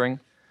ASCII string.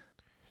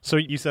 So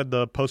you said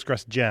the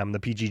Postgres gem, the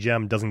PG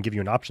gem, doesn't give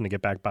you an option to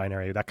get back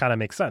binary. That kind of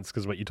makes sense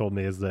because what you told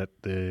me is that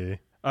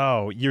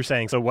you're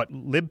saying, so what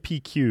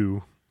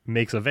libpq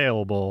makes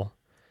available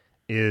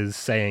is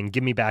saying,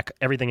 give me back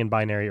everything in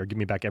binary or give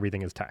me back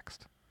everything as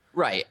text.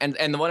 Right. And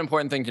the one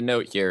important thing to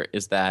note here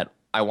is that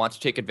I want to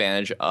take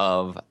advantage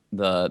of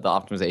the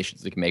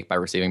optimizations we can make by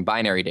receiving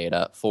binary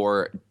data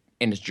for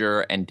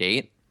integer and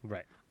date.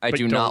 Right. I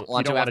do not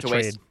want to have to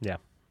waste. Yeah.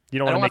 You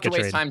don't want to make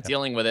a trade. Time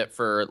dealing with it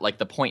for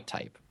the point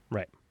type.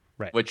 Right.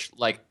 Right. Which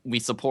we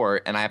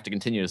support and I have to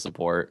continue to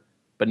support,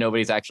 but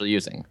nobody's actually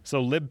using.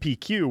 So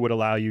libpq would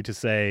allow you to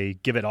say,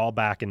 give it all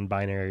back in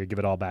binary or give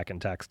it all back in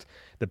text.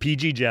 The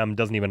PG gem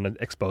doesn't even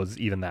expose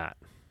even that.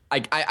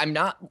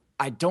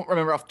 I don't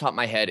remember off the top of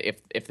my head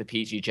if the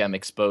PG gem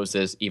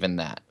exposes even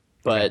that.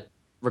 But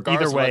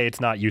regardless, either way, it's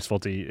not useful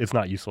to you. It's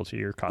not useful to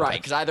your context. Right,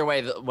 because either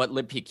way, what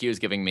libpq is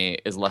giving me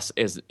is less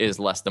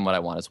than what I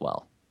want as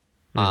well.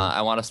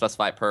 I want to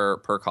specify per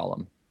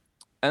column.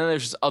 And then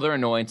there's just other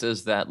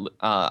annoyances that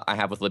I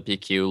have with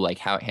libpq, like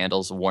how it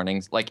handles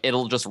warnings.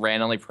 It'll just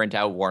randomly print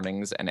out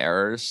warnings and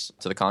errors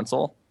to the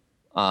console,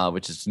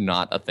 which is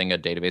not a thing a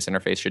database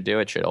interface should do.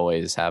 It should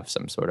always have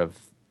some sort of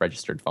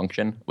registered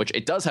function, which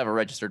it does have a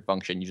registered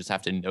function. You just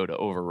have to know to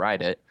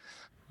override it.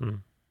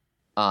 And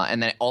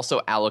then it also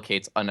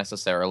allocates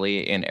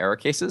unnecessarily in error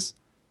cases.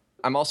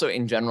 I'm also,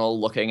 in general,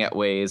 looking at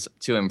ways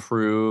to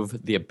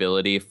improve the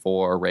ability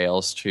for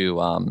Rails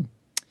to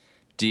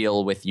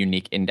deal with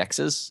unique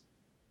indexes,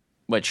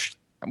 which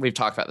we've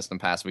talked about this in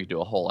the past. We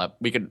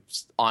could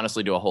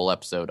honestly do a whole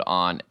episode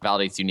on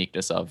validates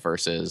uniqueness of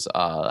versus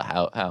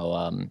how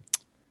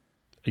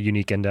a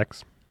unique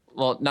index.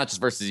 Well, not just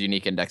versus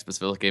unique index, but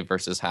specifically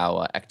versus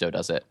how Ecto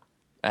does it.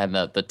 And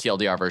the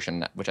TLDR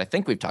version, which I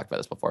think we've talked about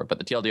this before, but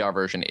the TLDR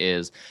version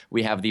is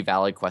we have the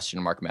valid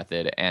question mark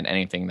method, and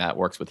anything that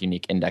works with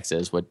unique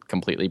indexes would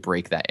completely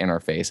break that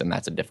interface, and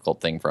that's a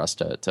difficult thing for us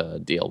to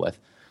deal with.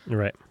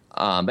 Right.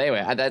 But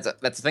anyway, that's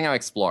the thing I'm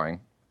exploring,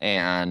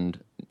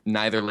 and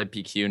neither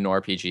libpq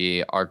nor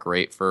PG are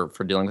great for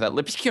dealing with that.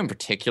 libpq in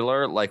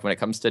particular, when it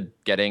comes to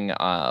getting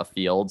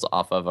fields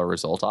off of a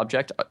result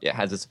object, it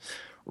has this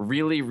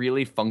really,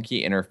 really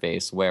funky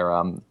interface where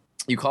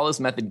you call this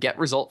method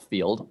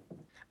getResultField,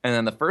 and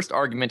then the first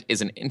argument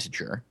is an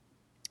integer,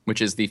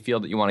 which is the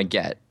field that you want to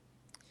get.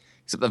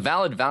 Except the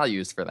valid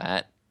values for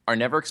that are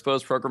never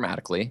exposed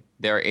programmatically.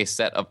 They're a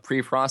set of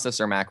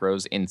preprocessor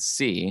macros in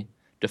C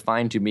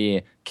defined to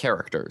be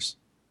characters.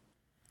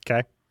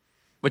 Okay.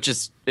 Which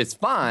is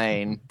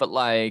fine, but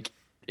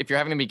if you're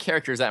having to be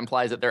characters, that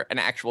implies that they're an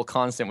actual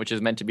constant, which is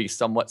meant to be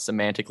somewhat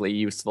semantically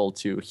useful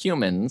to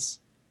humans.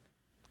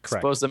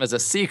 Correct. Expose them as a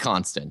C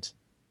constant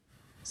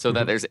so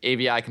that there's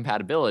AVI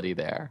compatibility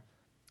there.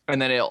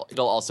 And then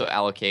it'll also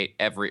allocate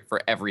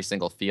for every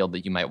single field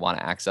that you might want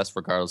to access,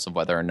 regardless of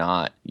whether or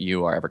not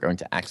you are ever going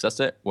to access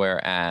it.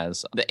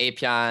 Whereas the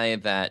API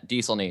that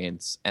Diesel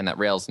needs and that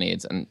Rails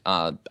needs, and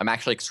I'm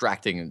actually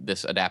extracting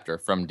this adapter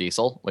from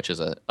Diesel, which is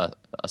a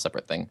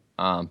separate thing.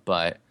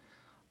 But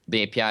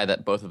the API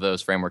that both of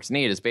those frameworks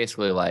need is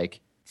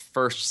basically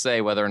first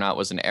say whether or not it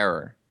was an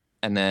error.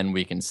 And then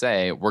we can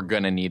say we're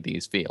going to need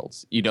these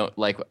fields.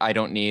 I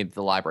don't need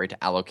the library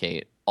to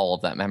allocate all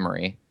of that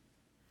memory.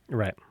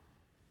 Right.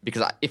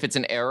 Because if it's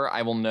an error,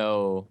 I will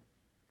know.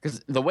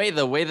 Because the way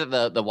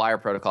that the wire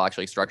protocol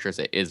actually structures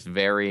it is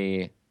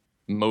very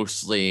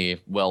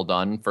mostly well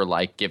done for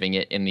giving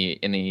it in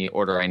the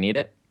order I need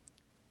it.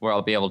 where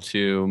I'll be able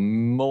to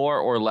more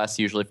or less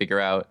usually figure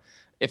out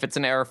if it's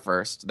an error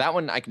first. That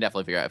one I can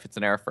definitely figure out if it's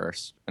an error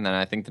first. And then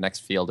I think the next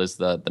field is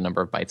the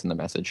number of bytes in the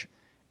message.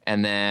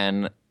 And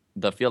then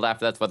the field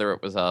after that's whether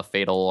it was a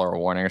fatal or a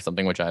warning or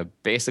something, which I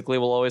basically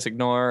will always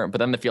ignore. But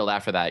then the field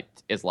after that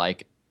is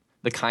like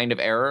the kind of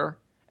error.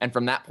 And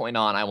from that point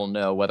on, I will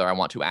know whether I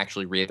want to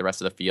actually read the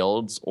rest of the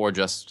fields or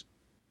just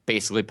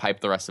basically pipe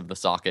the rest of the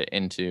socket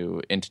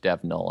into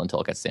dev null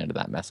until it gets to the end of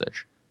that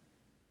message.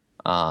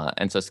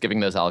 And so skipping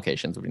those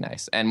allocations would be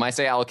nice. And when I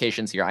say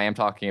allocations here, I am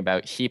talking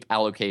about heap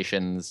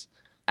allocations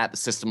at the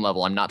system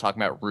level. I'm not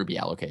talking about Ruby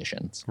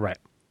allocations. Right.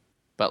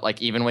 But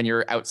like even when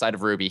you're outside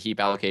of Ruby, heap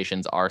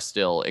allocations are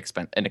still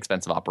an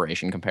expensive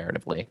operation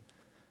comparatively.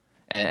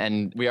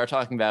 And we are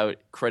talking about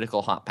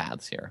critical hot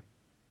paths here.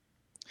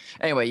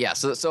 Anyway, yeah,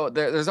 so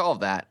there's all of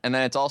that. And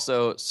then it's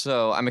also,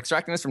 so I'm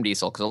extracting this from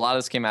Diesel because a lot of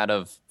this came out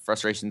of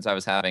frustrations I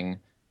was having.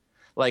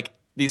 Like,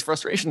 these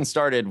frustrations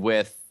started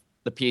with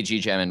the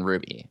PG gem in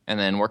Ruby. And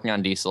then working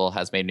on Diesel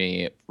has made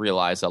me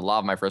realize that a lot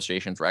of my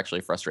frustrations were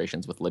actually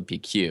frustrations with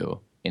libpq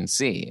in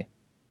C.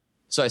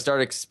 So I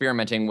started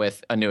experimenting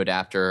with a new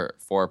adapter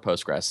for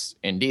Postgres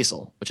in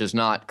Diesel, which is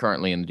not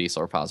currently in the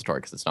Diesel repository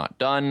because it's not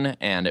done,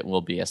 and it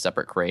will be a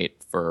separate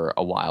crate for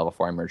a while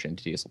before I merge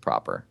into Diesel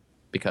proper.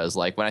 Because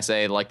like when I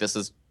say like this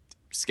is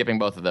skipping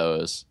both of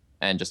those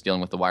and just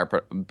dealing with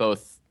the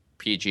both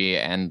PG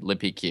and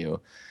libpq,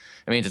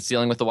 it means it's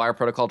dealing with the wire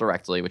protocol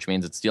directly, which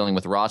means it's dealing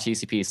with raw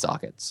TCP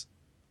sockets.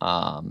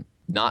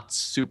 Not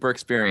super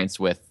experienced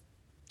with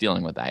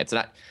dealing with that. It's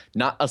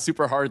not a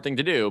super hard thing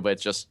to do, but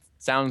it just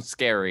sounds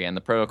scary, and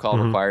the protocol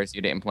requires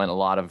you to implement a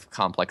lot of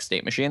complex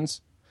state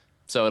machines.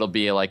 So it'll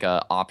be like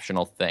a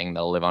optional thing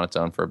that'll live on its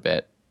own for a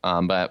bit.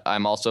 But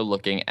I'm also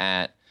looking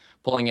at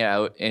pulling it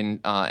out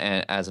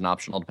as an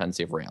optional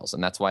dependency of Rails.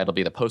 And that's why it'll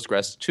be the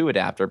Postgres 2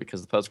 adapter,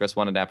 because the Postgres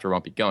 1 adapter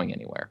won't be going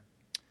anywhere.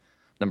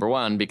 Number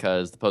one,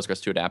 because the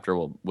Postgres 2 adapter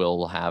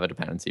will have a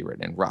dependency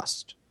written in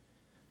Rust,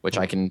 which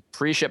I can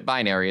pre-ship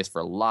binaries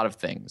for a lot of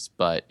things.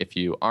 But if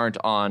you aren't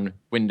on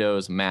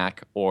Windows,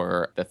 Mac,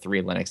 or the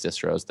 3 Linux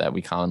distros that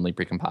we commonly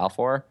precompile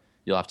for,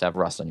 you'll have to have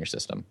Rust on your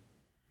system.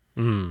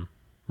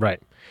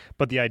 Right.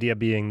 But the idea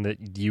being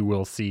that you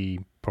will see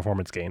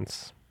performance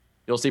gains.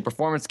 You'll see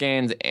performance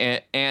gains,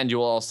 and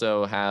you'll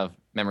also have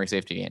memory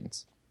safety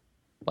gains.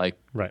 Like,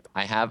 right.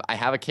 I have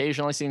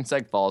occasionally seen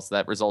seg faults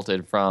that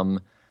resulted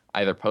from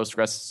either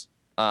Postgres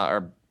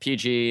or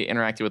PG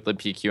interacting with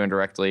libpq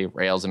indirectly,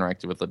 Rails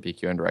interacted with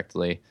libpq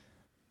indirectly,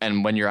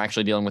 and when you're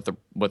actually dealing with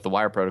the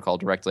wire protocol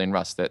directly in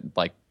Rust,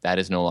 that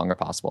is no longer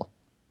possible.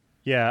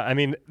 Yeah, I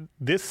mean,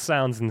 this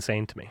sounds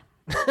insane to me.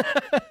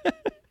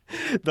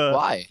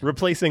 Why?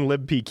 Replacing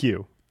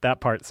libpq, that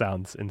part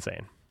sounds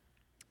insane.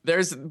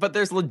 There's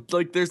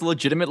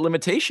legitimate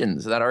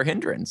limitations that are a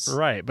hindrance.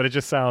 Right, but it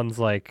just sounds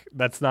like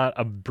that's not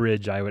a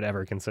bridge I would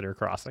ever consider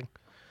crossing.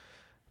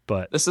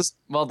 But this is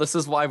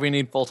why we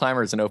need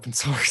full-timers in open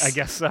source. I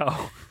guess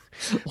so.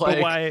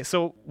 But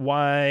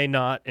why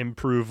not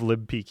improve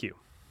libpq?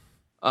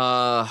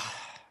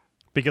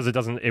 Because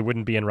it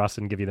wouldn't be in Rust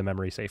and give you the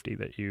memory safety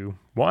that you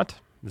want.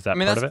 Is that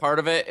part of it? That's part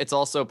of it. It's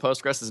also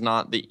Postgres is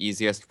not the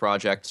easiest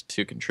project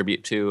to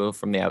contribute to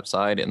from the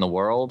outside in the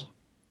world.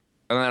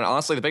 And then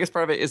honestly, the biggest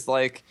part of it is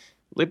like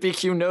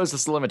libpq knows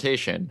this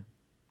limitation.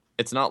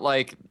 It's not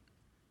like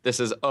this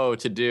is,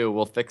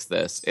 we'll fix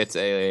this. It's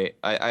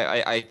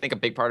I think a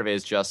big part of it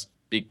is just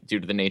due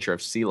to the nature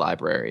of C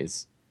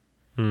libraries.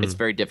 It's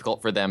very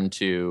difficult for them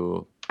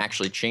to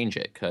actually change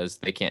it because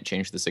they can't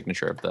change the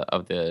signature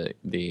of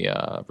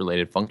the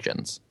related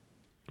functions.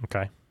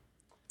 Okay.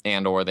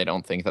 And or they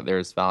don't think that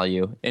there's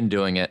value in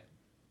doing it.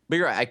 But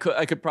you're right.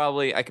 I could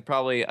probably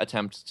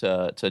attempt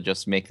to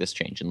just make this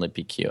change in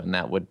libpq, and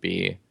that would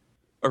be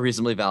a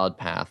reasonably valid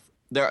path.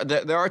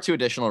 There are 2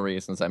 additional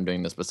reasons I'm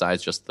doing this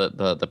besides just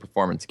the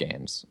performance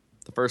gains.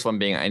 The first one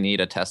being I need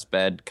a test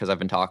bed because I've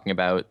been talking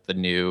about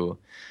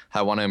how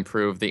I want to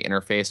improve the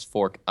interface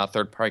for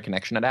third-party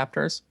connection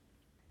adapters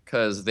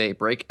because they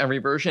break every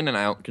version, and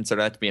I don't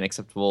consider that to be an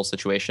acceptable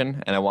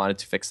situation. And I wanted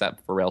to fix that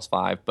for Rails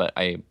 5, but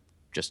I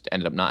just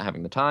ended up not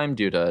having the time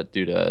due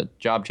to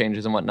job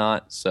changes and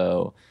whatnot.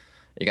 So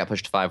it got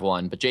pushed to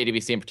 5.1. But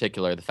JDBC in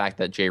particular, the fact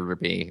that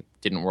JRuby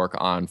didn't work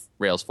on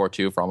Rails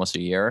 4.2 for almost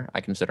a year,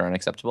 I consider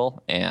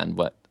unacceptable. And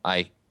what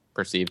I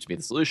perceive to be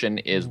the solution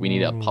is we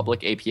need a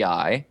public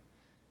API.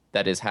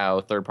 That is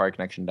how third-party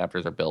connection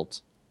adapters are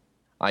built.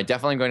 I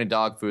definitely am going to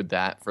dog food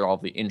that for all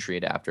the in-tree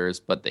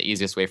adapters, but the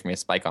easiest way for me to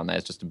spike on that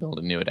is just to build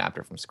a new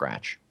adapter from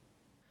scratch.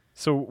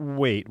 So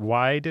wait,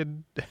 why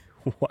did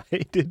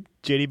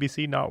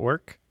JDBC not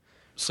work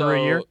for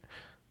a year?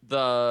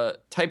 The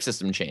type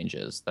system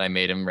changes that I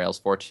made in Rails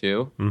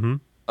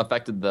 4.2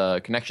 affected the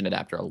connection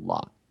adapter a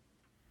lot.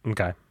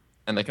 Okay.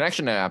 And the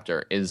connection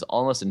adapter is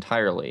almost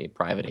entirely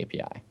private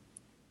API.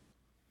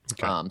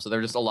 Okay. So there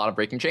are just a lot of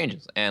breaking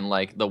changes. And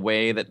like the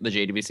way that the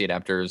JDBC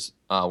adapters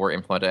were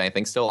implemented, I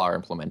think still are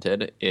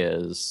implemented,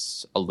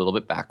 is a little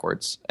bit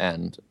backwards.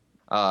 And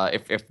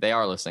if they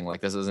are listening, like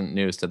this isn't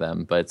news to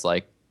them, but it's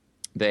like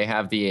they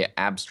have the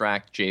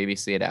abstract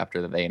JDBC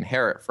adapter that they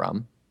inherit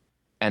from.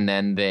 and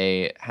then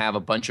they have a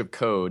bunch of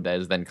code that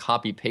is then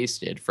copy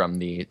pasted from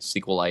the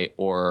SQLite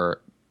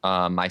or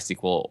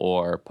MySQL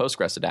or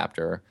Postgres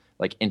adapter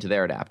like into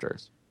their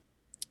adapters.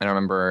 And I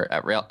remember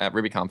at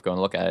RubyConf going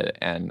to look at it,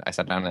 and I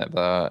sat down at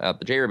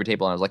the JRuby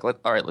table, and I was like,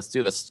 all right, let's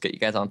do this. Let's get you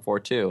guys on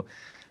 4.2.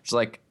 It's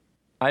like,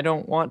 I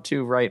don't want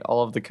to write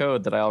all of the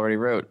code that I already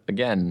wrote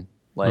again.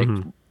 Like,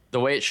 the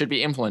way it should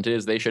be implemented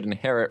is they should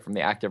inherit from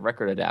the active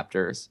record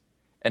adapters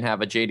and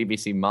have a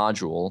JDBC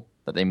module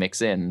that they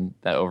mix in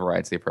that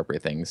overrides the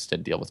appropriate things to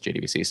deal with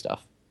JDBC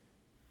stuff.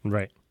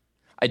 Right.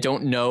 I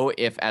don't know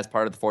if as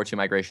part of the 4.2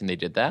 migration they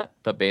did that,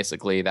 but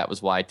basically that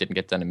was why it didn't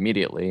get done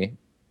immediately,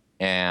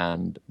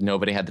 and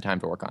nobody had the time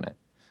to work on it.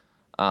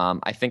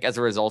 I think as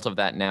a result of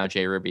that, now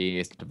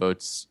JRuby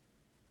devotes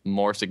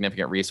more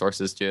significant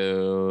resources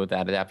to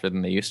that adapter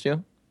than they used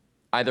to.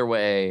 Either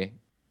way,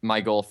 my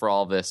goal for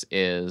all of this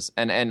is,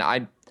 and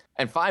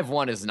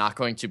 5.1 is not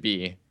going to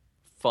be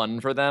fun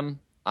for them.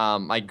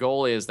 My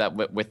goal is that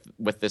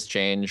with this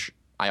change,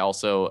 I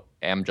also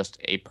am just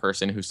a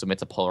person who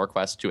submits a pull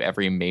request to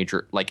every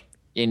major, like,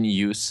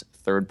 in-use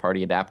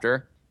third-party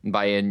adapter. And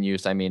by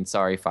in-use, I mean,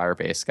 sorry,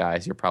 Firebase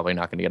guys, you're probably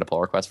not going to get a pull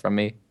request from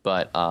me.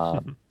 But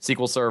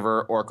SQL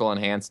Server, Oracle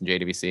Enhanced, and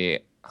JDBC,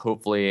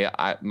 hopefully,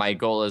 my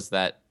goal is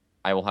that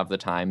I will have the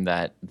time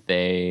that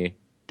they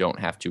don't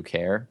have to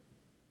care.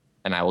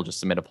 And I will just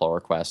submit a pull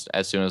request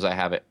as soon as I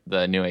have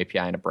the new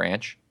API in a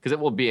branch. Because it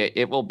will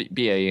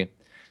be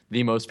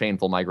the most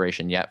painful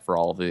migration yet for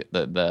all of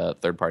the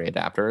third-party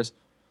adapters.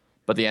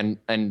 But the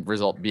end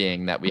result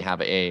being that we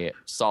have a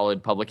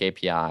solid public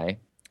API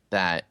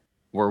that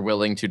we're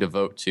willing to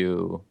devote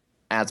to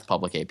as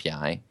public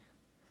API.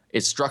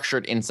 It's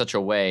structured in such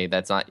a way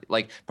that's not,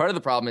 like, part of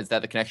the problem is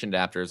that the connection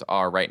adapters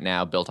are right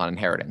now built on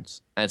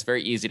inheritance. And it's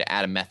very easy to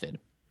add a method.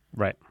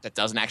 Right. That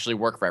doesn't actually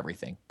work for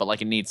everything, but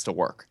like it needs to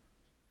work.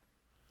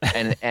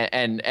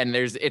 and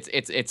there's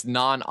it's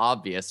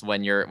non-obvious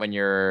when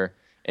your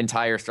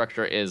entire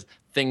structure is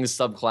things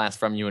subclass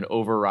from you and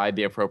override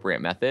the appropriate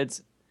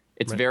methods.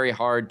 It's very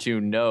hard to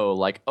know,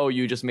 like, oh,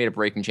 you just made a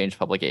break and changed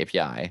public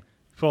API.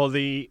 Well,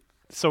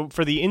 so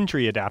for the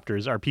in-tree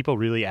adapters, are people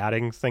really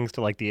adding things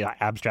to like the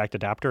abstract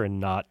adapter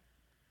and not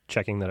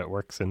checking that it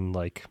works in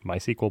like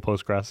MySQL,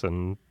 Postgres,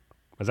 and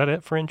is that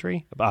it for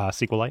in-tree?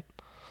 SQLite?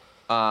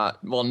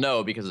 Well,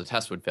 no, because the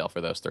test would fail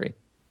for those three.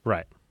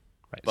 Right.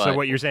 But, so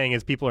what you're saying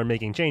is people are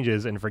making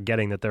changes and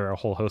forgetting that there are a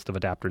whole host of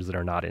adapters that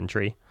are not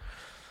in-tree.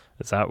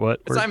 Is that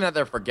what? It's not even that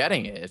they're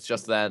forgetting it. It's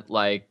just that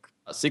like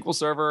SQL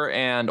Server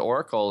and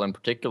Oracle in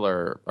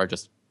particular are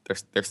just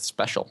they're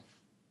special.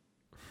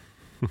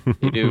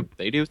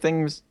 They do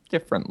things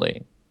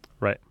differently.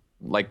 Right.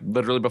 Like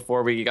literally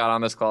before we got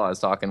on this call, I was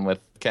talking with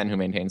Ken, who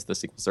maintains the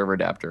SQL Server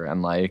adapter,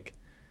 and like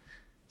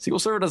SQL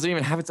Server doesn't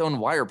even have its own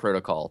wire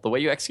protocol. The way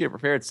you execute a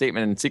prepared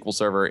statement in SQL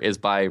Server is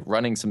by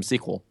running some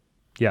SQL.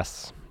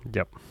 Yes.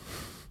 Yep.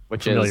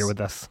 Which familiar with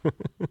this.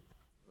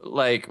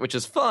 Which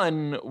is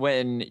fun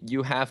when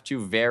you have to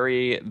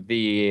vary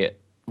the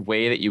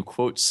way that you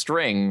quote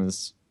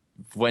strings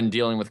when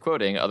dealing with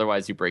quoting.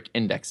 Otherwise, you break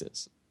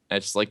indexes. And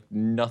it's just like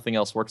nothing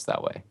else works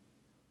that way.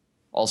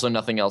 Also,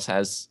 nothing else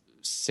has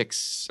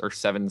 6 or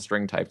 7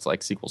 string types like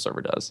SQL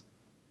Server does.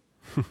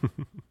 So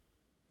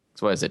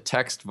what is it?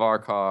 Text,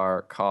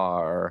 varchar,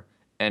 char,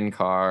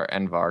 nchar,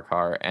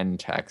 nvarchar,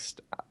 ntext.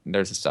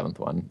 There's a 7th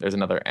one. There's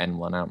another n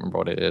one. I don't remember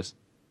what it is.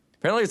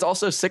 Apparently, there's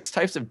also 6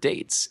 types of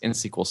dates in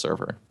SQL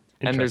Server.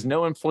 And there's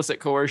no implicit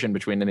coercion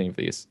between any of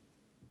these.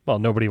 Well,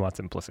 nobody wants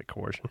implicit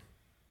coercion.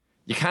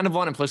 You kind of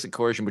want implicit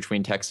coercion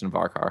between text and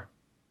varchar.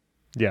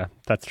 Yeah,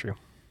 that's true.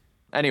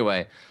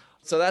 Anyway,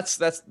 so that's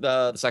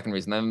the second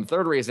reason. And the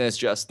third reason is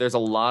just there's a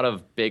lot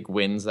of big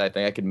wins that I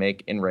think I could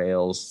make in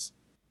Rails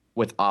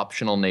with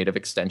optional native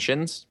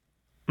extensions.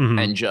 Mm-hmm.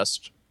 And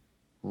just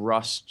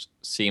Rust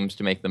seems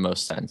to make the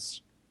most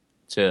sense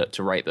to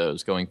write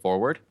those going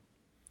forward.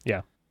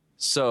 Yeah.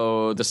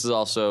 So this is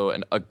also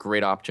a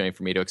great opportunity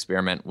for me to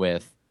experiment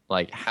with,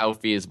 like, how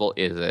feasible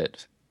is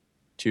it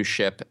to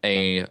ship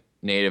a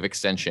native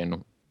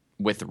extension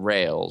with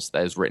Rails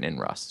that is written in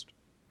Rust?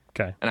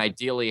 Okay. And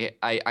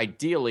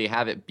ideally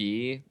have it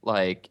be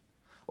like,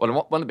 one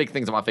of the big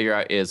things I want to figure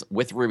out is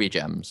with Ruby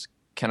gems,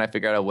 can I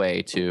figure out a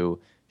way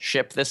to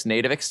ship this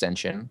native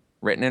extension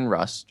written in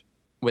Rust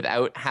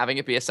without having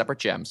it be a separate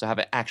gem? So have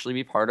it actually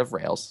be part of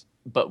Rails,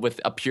 but with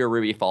a pure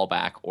Ruby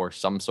fallback or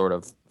some sort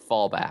of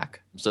fallback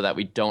so that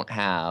we don't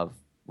have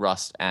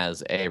Rust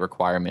as a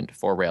requirement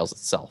for Rails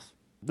itself.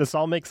 This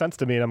all makes sense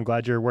to me, and I'm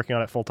glad you're working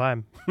on it full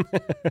time.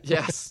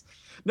 Yes.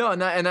 No,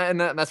 and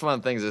that's one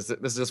of the things. This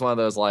is just one of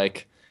those,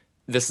 like,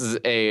 this is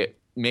a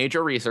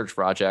major research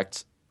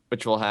project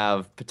which will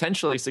have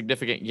potentially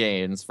significant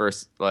gains for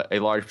a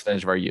large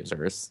percentage of our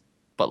users.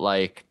 But,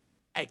 like,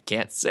 I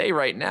can't say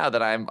right now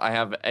that I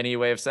have any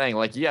way of saying,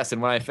 like, yes,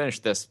 and when I finish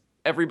this,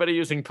 everybody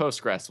using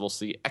Postgres will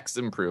see X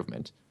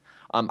improvement.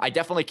 I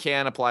definitely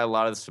can apply a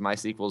lot of this to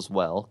MySQL as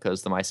well,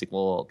 because the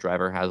MySQL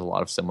driver has a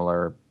lot of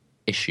similar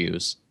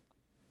issues.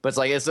 But it's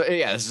like, this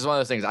is one of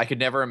those things. I could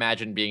never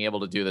imagine being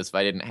able to do this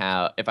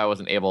if I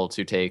wasn't able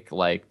to take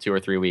like 2 or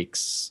 3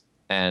 weeks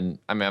and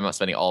I mean, I'm not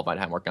spending all of my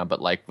time working on,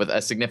 but like with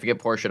a significant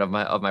portion of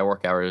my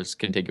work hours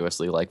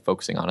contiguously, like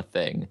focusing on a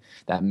thing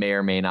that may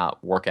or may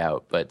not work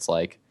out. But it's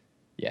like,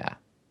 yeah,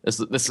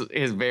 this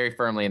is very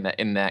firmly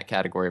in that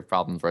category of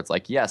problems where it's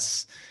like,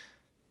 yes,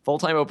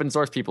 full-time open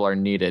source people are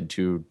needed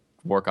to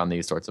work on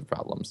these sorts of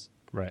problems.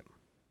 Right.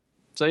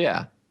 So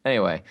yeah.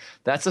 Anyway,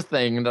 that's a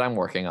thing that I'm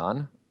working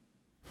on.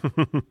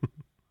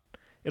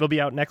 It'll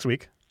be out next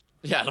week.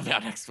 Yeah, it'll be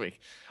out next week.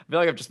 I feel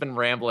like I've just been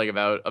rambling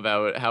about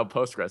how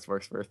Postgres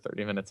works for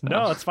 30 minutes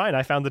now. No, it's fine.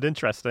 I found it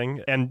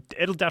interesting, and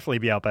it'll definitely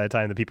be out by the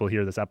time the people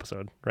hear this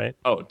episode, right?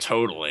 Oh,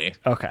 totally.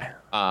 Okay.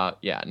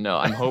 Yeah, no,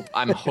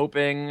 I'm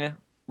hoping,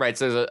 right,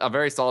 so there's a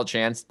very solid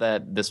chance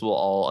that this will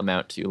all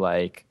amount to,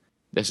 like,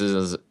 this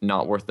is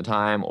not worth the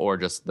time, or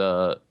just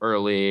the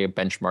early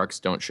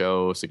benchmarks don't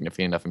show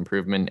significant enough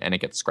improvement and it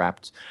gets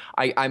scrapped.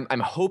 I'm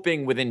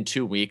hoping within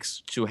 2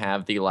 weeks to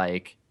have the,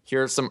 like,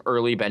 here's some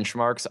early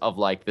benchmarks of,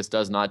 like, this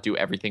does not do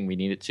everything we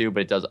need it to,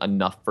 but it does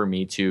enough for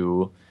me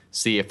to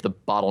see if the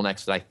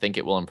bottlenecks that I think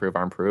it will improve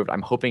are improved.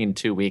 I'm hoping in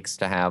 2 weeks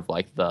to have,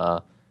 like,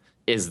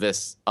 is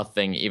this a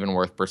thing even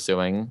worth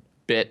pursuing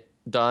bit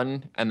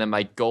done. And then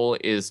my goal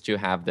is to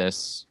have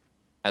this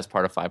as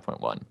part of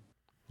 5.1.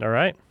 All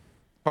right.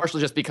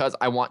 Partially just because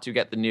I want to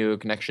get the new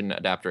connection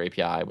adapter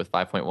API with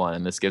 5.1,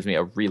 and this gives me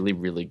a really,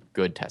 really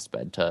good test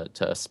bed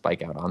to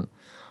spike out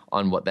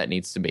on what that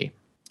needs to be.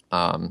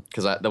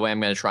 Because the way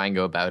I'm going to try and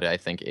go about it, I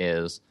think,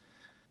 is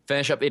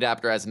finish up the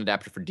adapter as an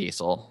adapter for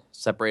Diesel,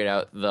 separate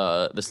out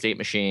the state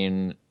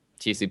machine,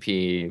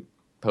 TCP,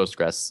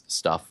 Postgres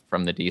stuff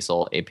from the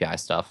Diesel API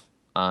stuff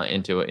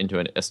into a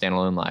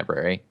standalone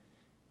library,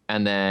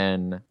 and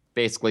then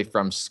basically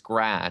from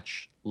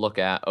scratch look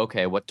at,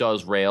 okay, what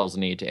does Rails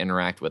need to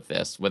interact with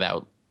this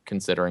without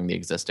considering the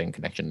existing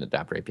connection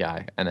adapter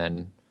API, and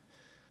then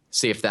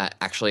see if that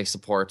actually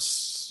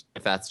supports,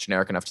 if that's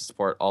generic enough to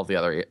support all the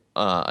other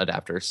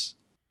adapters.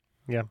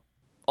 Yeah.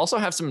 Also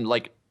have some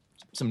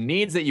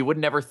needs that you would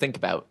never think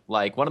about.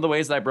 Like, one of the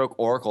ways that I broke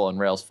Oracle in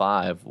Rails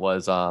 5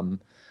 was I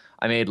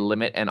made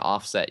limit and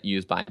offset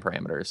use bind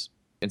parameters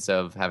instead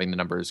of having the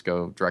numbers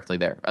go directly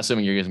there,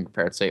 assuming you're using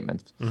prepared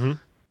statements. Mm-hmm.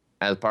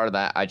 As part of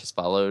that, I just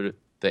followed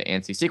the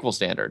ANSI SQL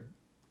standard,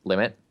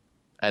 limit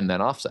and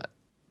then offset.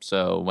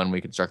 So when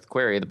we construct the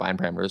query, the bind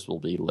parameters will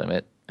be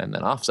limit and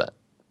then offset.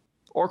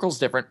 Oracle's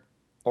different.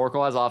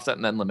 Oracle has offset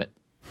and then limit.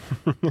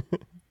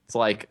 It's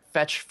like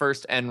fetch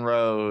first n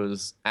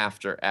rows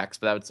after x,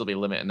 but that would still be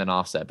limit and then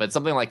offset. But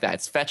something like that.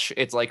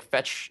 It's like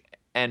fetch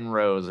n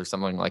rows or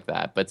something like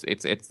that. But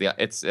it's the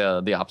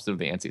opposite of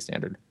the ANSI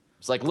standard.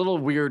 It's like little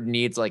weird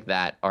needs like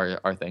that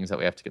are things that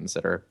we have to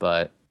consider.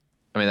 But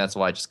I mean, that's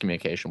why just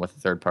communication with the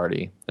third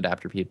party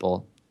adapter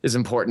people is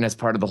important as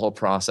part of the whole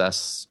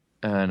process.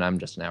 And I'm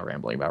just now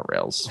rambling about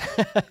Rails.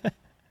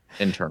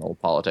 Internal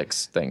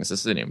politics things.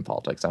 This isn't even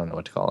politics. I don't know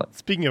what to call it.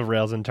 Speaking of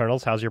Rails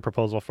internals, how's your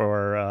proposal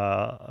for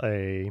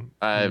a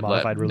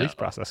modified release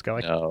process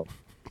going? No.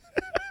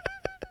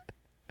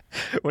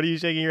 What are you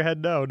shaking your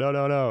head? No.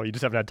 You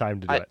just haven't had time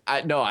to do it.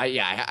 I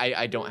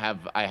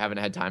haven't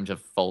had time to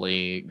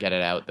fully get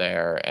it out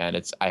there,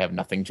 and I have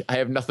nothing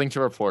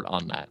to report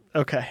on that.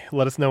 Okay,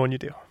 let us know when you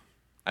do.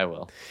 I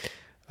will.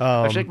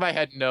 I shake my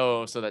head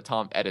no so that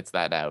Tom edits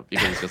that out,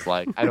 because it's just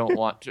like, I don't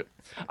want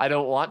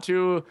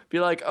to be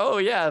like, oh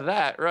yeah,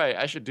 that right,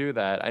 I should do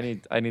that. I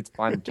need to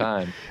find the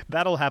time.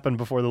 That'll happen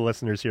before the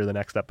listeners hear the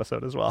next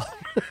episode as well.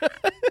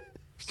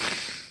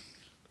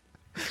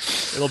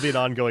 It'll be an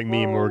ongoing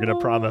meme where we're going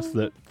to promise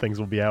that things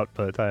will be out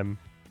by the time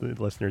the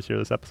listeners hear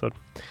this episode.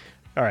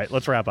 All right,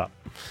 let's wrap up.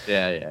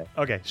 Yeah.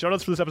 Okay, show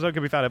notes for this episode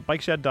can be found at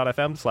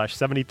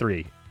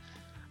bikeshed.fm/73.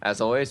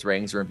 As always,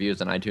 ratings and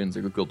reviews on iTunes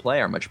or Google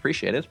Play are much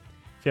appreciated.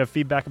 If you have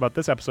feedback about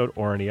this episode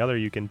or any other,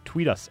 you can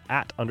tweet us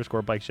at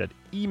 _bikeshed,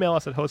 email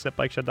us at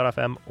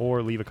host@bikeshed.fm,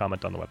 or leave a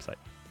comment on the website.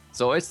 As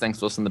always, thanks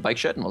for listening to The Bike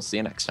Shed, and we'll see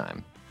you next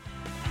time.